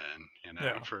born in,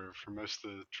 Yeah, for most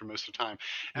of the time.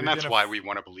 And you're that's gonna why we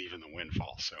want to believe in the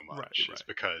windfall so right, much, right.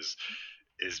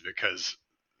 is because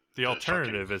The the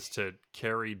fucking alternative is to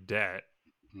carry debt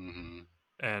hmm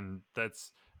and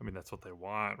that's what they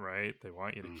want, right? They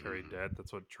want you to carry Hmm. debt.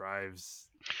 That's what drives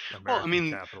Well, I American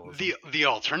mean, capitalism. the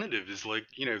alternative is like,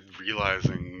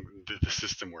 realizing that the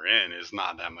system we're in is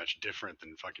not that much different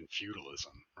than fucking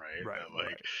feudalism, right? Right, That like,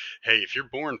 right. hey, if you're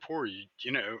born poor,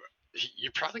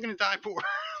 you're probably gonna die poor.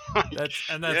 Like, That's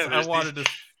yeah, I there are wanted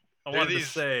to these,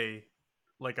 say,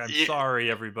 like, I'm yeah, sorry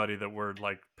everybody that we're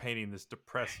like painting this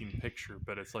depressing picture,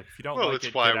 but it's like if you don't well, like it's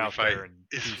it, why get we out fight. there and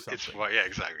do It's something. why, yeah,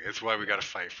 exactly. It's why we got Yeah, to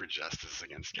fight for justice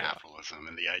against yeah, capitalism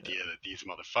and the idea yeah. that these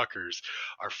motherfuckers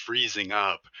are freezing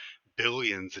up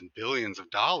billions and billions of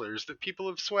dollars that people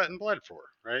have sweat and bled for,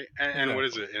 right? And what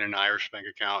is Exactly. it, in an Irish bank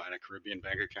account and a Caribbean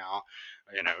bank account,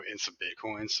 in some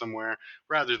Bitcoin somewhere,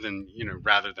 rather than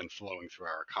flowing through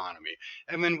our economy.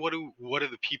 And then what are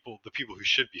the people who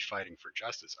should be fighting for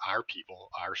justice? Our people,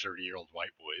 our 30-year-old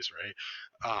white boys, right?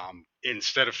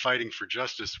 Instead of fighting for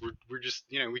justice, we're just,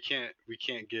 we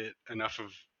can't get enough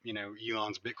of,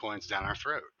 Elon's bitcoins down our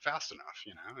throat fast enough,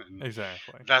 and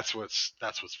Exactly. that's what's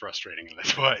frustrating, and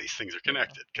that's why these things are Yeah.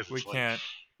 connected, because We it's like, can't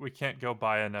we can't go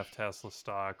buy enough Tesla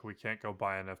stock. We can't go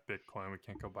buy enough Bitcoin. We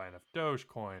can't go buy enough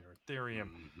Dogecoin or Ethereum.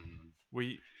 mhm.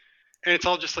 We And it's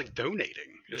all just like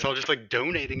donating. It's all yeah. just like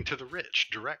donating to the rich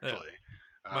Yeah. directly.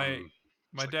 My It's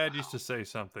my like, dad used wow. to say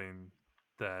something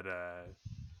that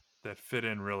that fit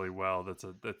in really well.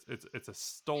 It's a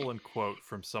stolen quote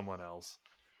from someone else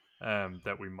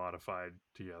that we modified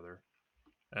together.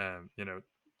 You know,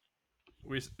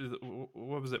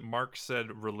 what was it? Marx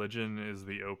said religion is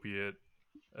the opiate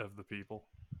of the people.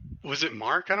 Was it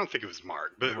Mark? I don't think it was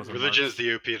Mark, It but wasn't religion is Marx,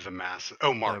 the opiate of the masses.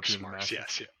 Oh, the opiate of the Marx. masses.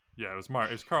 Yes, yeah. Yeah, it was Marx.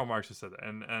 It was Karl Marx who said that,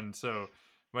 and so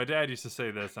my dad used to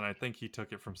say this, and I think he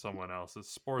took it from someone else. Is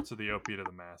sports are the opiate of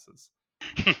the masses.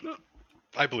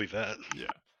 I believe that.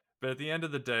 Yeah, but at the end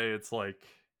of the day, it's like,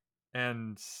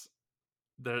 and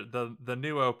the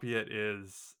new opiate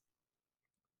is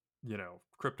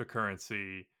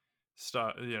cryptocurrency,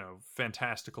 stock,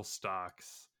 fantastical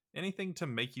stocks, anything to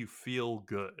make you feel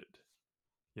good.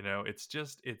 It's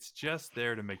just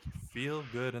there to make you feel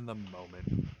good in the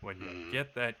moment when you Mm,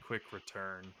 get that quick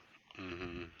return.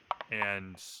 mm-hmm.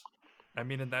 And I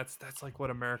mean, and that's like what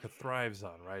America thrives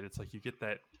on, right? It's like you get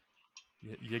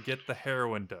the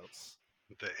heroin dose.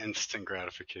 The instant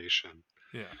gratification.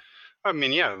 Yeah, I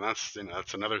mean, yeah, and that's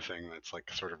another thing that's like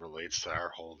sort of relates to our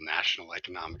whole national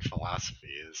economic philosophy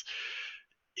is,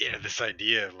 yeah, this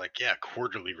idea of like, yeah,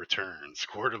 quarterly right.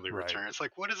 returns.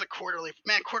 Like, what is a quarterly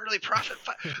profit?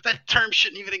 That term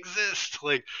shouldn't even exist.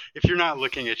 Like, if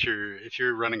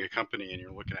you're running a company and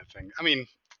you're looking at things, I mean,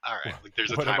 all right, like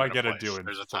there's a What am time I and a gonna do place. in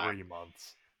 3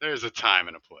 months? There's a time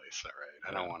and a place. All right.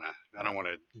 I don't Yeah, want to, I don't yeah. want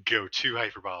to go too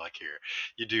hyperbolic here.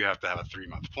 You do have to have a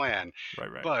 3-month plan,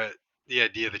 Right, right. but the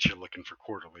idea that you're looking for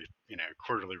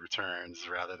quarterly returns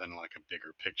rather than like a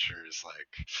bigger picture is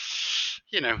like,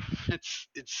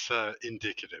 it's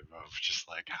indicative of just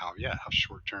like how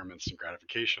short term instant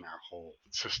gratification our whole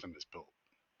system is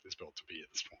built to be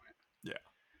at this point. Yeah,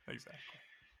 exactly.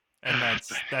 And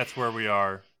that's where we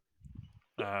are.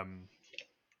 Um,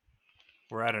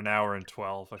 we're at an hour and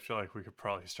 12. I feel like we could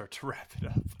probably start to wrap it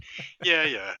up. Yeah,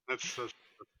 yeah, that's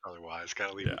probably wise. Got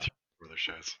to leave Yeah, material for other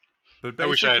shows. but I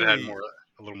wish I had basically,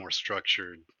 a little more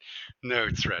structured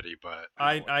notes ready, but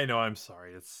I know I'm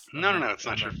sorry. no, no, no, it's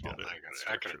I'm not your not fault. good at I could have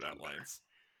structured done better. outlines.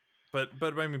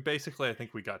 But I mean, basically, I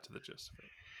think we got to the gist of it.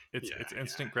 It's Yeah, it's yeah.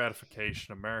 instant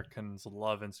gratification. Americans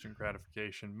love instant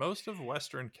gratification. Most of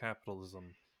Western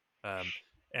capitalism, um,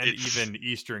 and It's even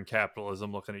Eastern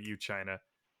capitalism, looking at you, China,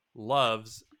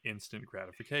 loves instant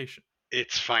gratification.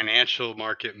 it's financial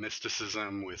market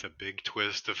mysticism with a big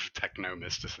twist of techno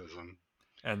mysticism.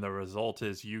 And the result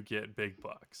is you get big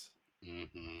bucks. Hmm.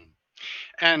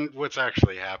 And what's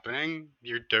actually happening?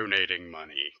 You're donating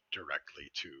money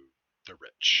directly to the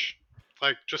rich.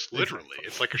 Like, just literally. Exactly.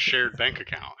 It's like a shared bank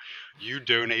account. You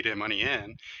donate money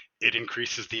in, it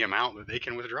increases the amount that they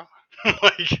can withdraw. Yeah.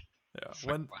 Like, Yeah. it's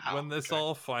like, wow, When this okay.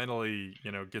 all finally,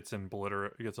 gets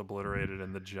obliterated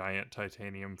in the giant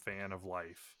titanium fan of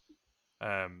life,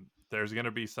 there's going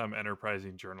to be some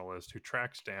enterprising journalist who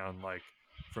tracks down, like,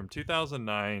 from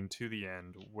 2009 to the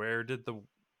end,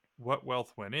 what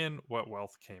wealth went in, what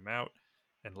wealth came out.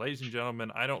 And ladies and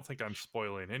gentlemen, I don't think I'm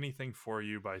spoiling anything for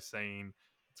you by saying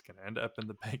it's going to end up in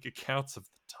the bank accounts of the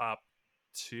top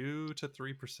 2 to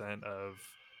 3% of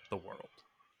the world.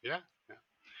 Yeah, yeah.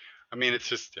 I mean, it's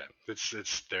just, yeah, it's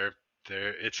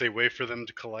it's a way for them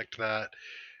to collect that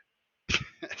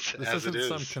This as it isn't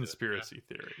some is. Yeah. conspiracy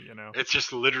theory. It's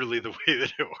just literally the way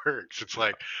that it works. It's Yeah.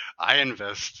 like, I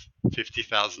invest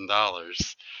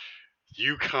 $50,000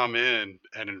 You come in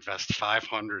and invest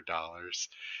 $500.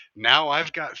 Now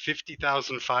I've got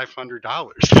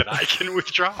 $50,500 that I can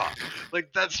withdraw.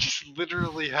 Like that's just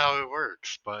literally how it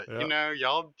works. But Yeah.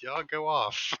 y'all go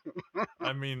off.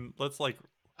 I mean, let's like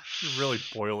really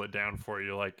boil it down for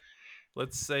you. Like,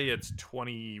 let's say it's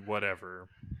 20 whatever,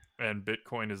 and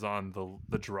Bitcoin is on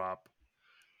the drop,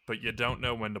 but you don't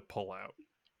know when to pull out.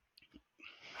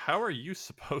 How are you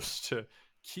supposed to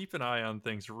keep an eye on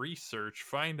things, research,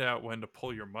 find out when to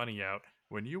pull your money out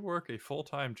when you work a full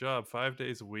time job 5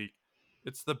 days a week?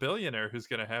 It's the billionaire who's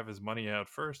going to have his money out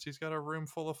first. He's got a room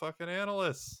full of fucking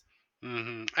analysts.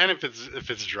 And if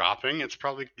it's dropping, it's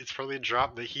probably a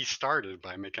drop that he started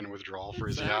by making a withdrawal for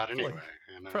his yacht Exactly. anyway.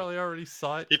 You know, Probably already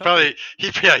saw it he coming.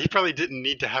 probably he probably didn't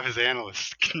need to have his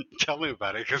analyst tell him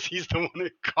about it because he's the one who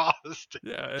caused it.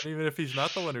 Yeah, and even if he's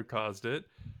not the one who caused it,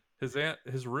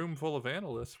 his room full of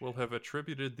analysts will have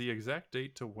attributed the exact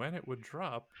date to when it would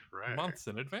drop Right, months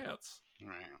in advance.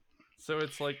 right. So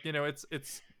it's like,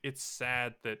 it's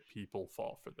sad that people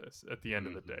fall for this at the end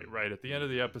of the day, Mhm, right? At the end of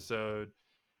the mhm, episode,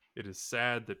 it is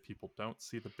sad that people don't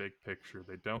see the big picture.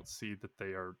 They don't see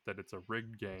that it's a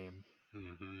rigged game,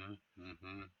 mhm,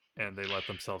 mhm. and they let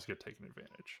themselves get taken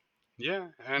advantage. Yeah,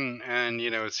 and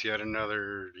it's yet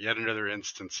another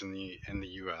instance in the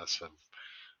U.S.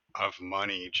 of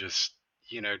money just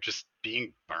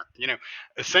being burnt,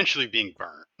 essentially being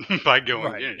burnt by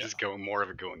going, Right, yeah. just going more of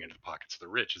it going into the pockets of the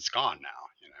rich. It's gone now.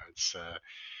 It's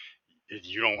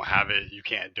you don't have it. You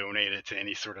can't donate it to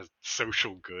any sort of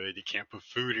social good. You can't put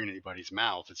food in anybody's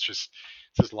mouth. It's just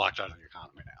locked out of the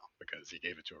economy now because he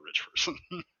gave it to a rich person.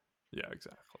 Yeah,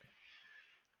 exactly.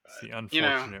 It's But the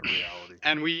unfortunate reality.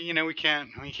 and we can't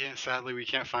sadly we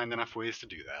can't find enough ways to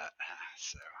do that.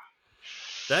 So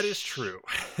That is true.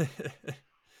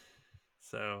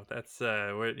 So that's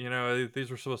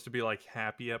these were supposed to be like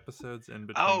happy episodes in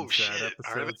between oh sad shit,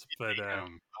 are they? episodes, but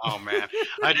Oh man,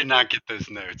 I did not get those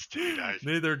notes, dude. I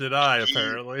neither did I keep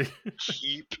apparently.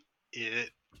 keep it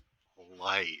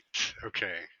light.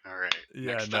 Okay, all right.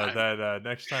 Yeah, Next no, time. that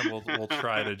next time we'll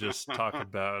try to just talk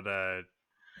about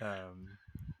um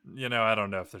I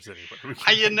don't know if there's any way we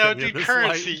can make any of Dude, this light.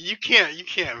 currency. You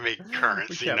can't make We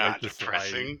currency can't make not this light.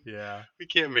 depressing. Yeah. We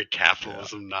can't make Yeah.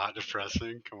 capitalism not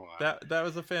depressing. Come on. That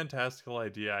was a fantastical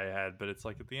idea I had, but it's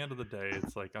like at the end of the day,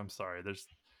 it's like I'm sorry, there's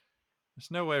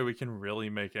no way we can really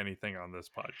make anything on this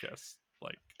podcast.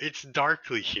 Like It's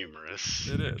darkly humorous.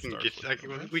 it is darkly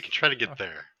We humorous. can try to Oh, get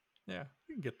there. yeah,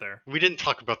 we can get there. We didn't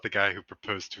talk about the guy who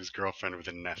proposed to his girlfriend with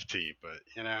an NFT, but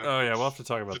Oh yeah, we'll have to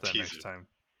talk it's a about that teaser. next time.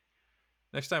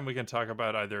 Next time we can talk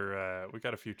about either we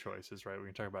got a few choices, right? We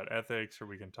can talk about ethics or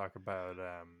we can talk about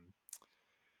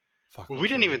fuck Well, what we was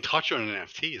didn't the other even touch on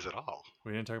NFTs at all.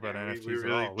 we didn't talk about We NFTs at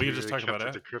really all. We we could just really talk about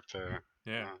kept it it. to crypto. Yeah,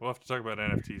 Yeah. we'll have to talk about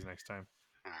NFTs next time.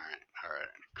 All right,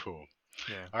 cool.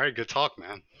 Yeah. All right, good talk,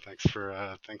 man. Thanks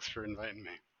for inviting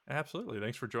me. Absolutely.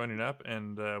 Thanks for joining up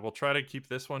and we'll try to keep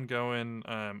this one going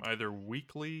either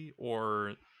weekly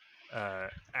or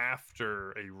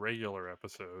after a regular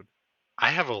episode. I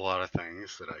have a lot of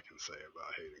things that I can say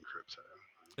about hating crypto.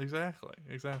 Exactly.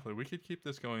 Exactly. We could keep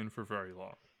this going for very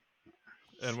long.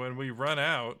 And when we run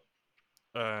out,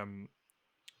 um,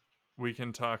 we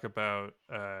can talk about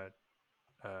uh,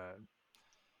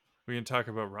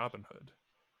 Robin Hood.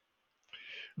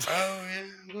 Oh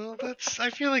yeah, well I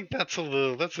feel like that's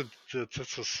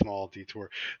a small detour.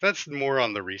 That's more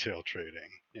on the retail trading.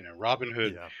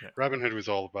 Robinhood Yeah, yeah, Robinhood was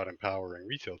all about empowering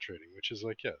retail trading, which is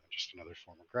like just another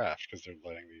form of graft because they're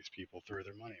letting these people throw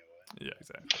their money away. yeah,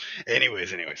 exactly.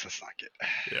 Anyways, let's not get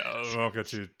Yeah, we let's, won't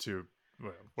get let's too.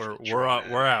 Well, get we're out. We're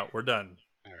dramatic. out. We're done.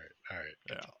 All right,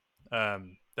 good talk. Yeah.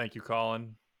 Thank you,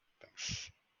 Colin, Thanks.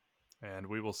 and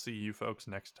we will see you folks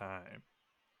next time.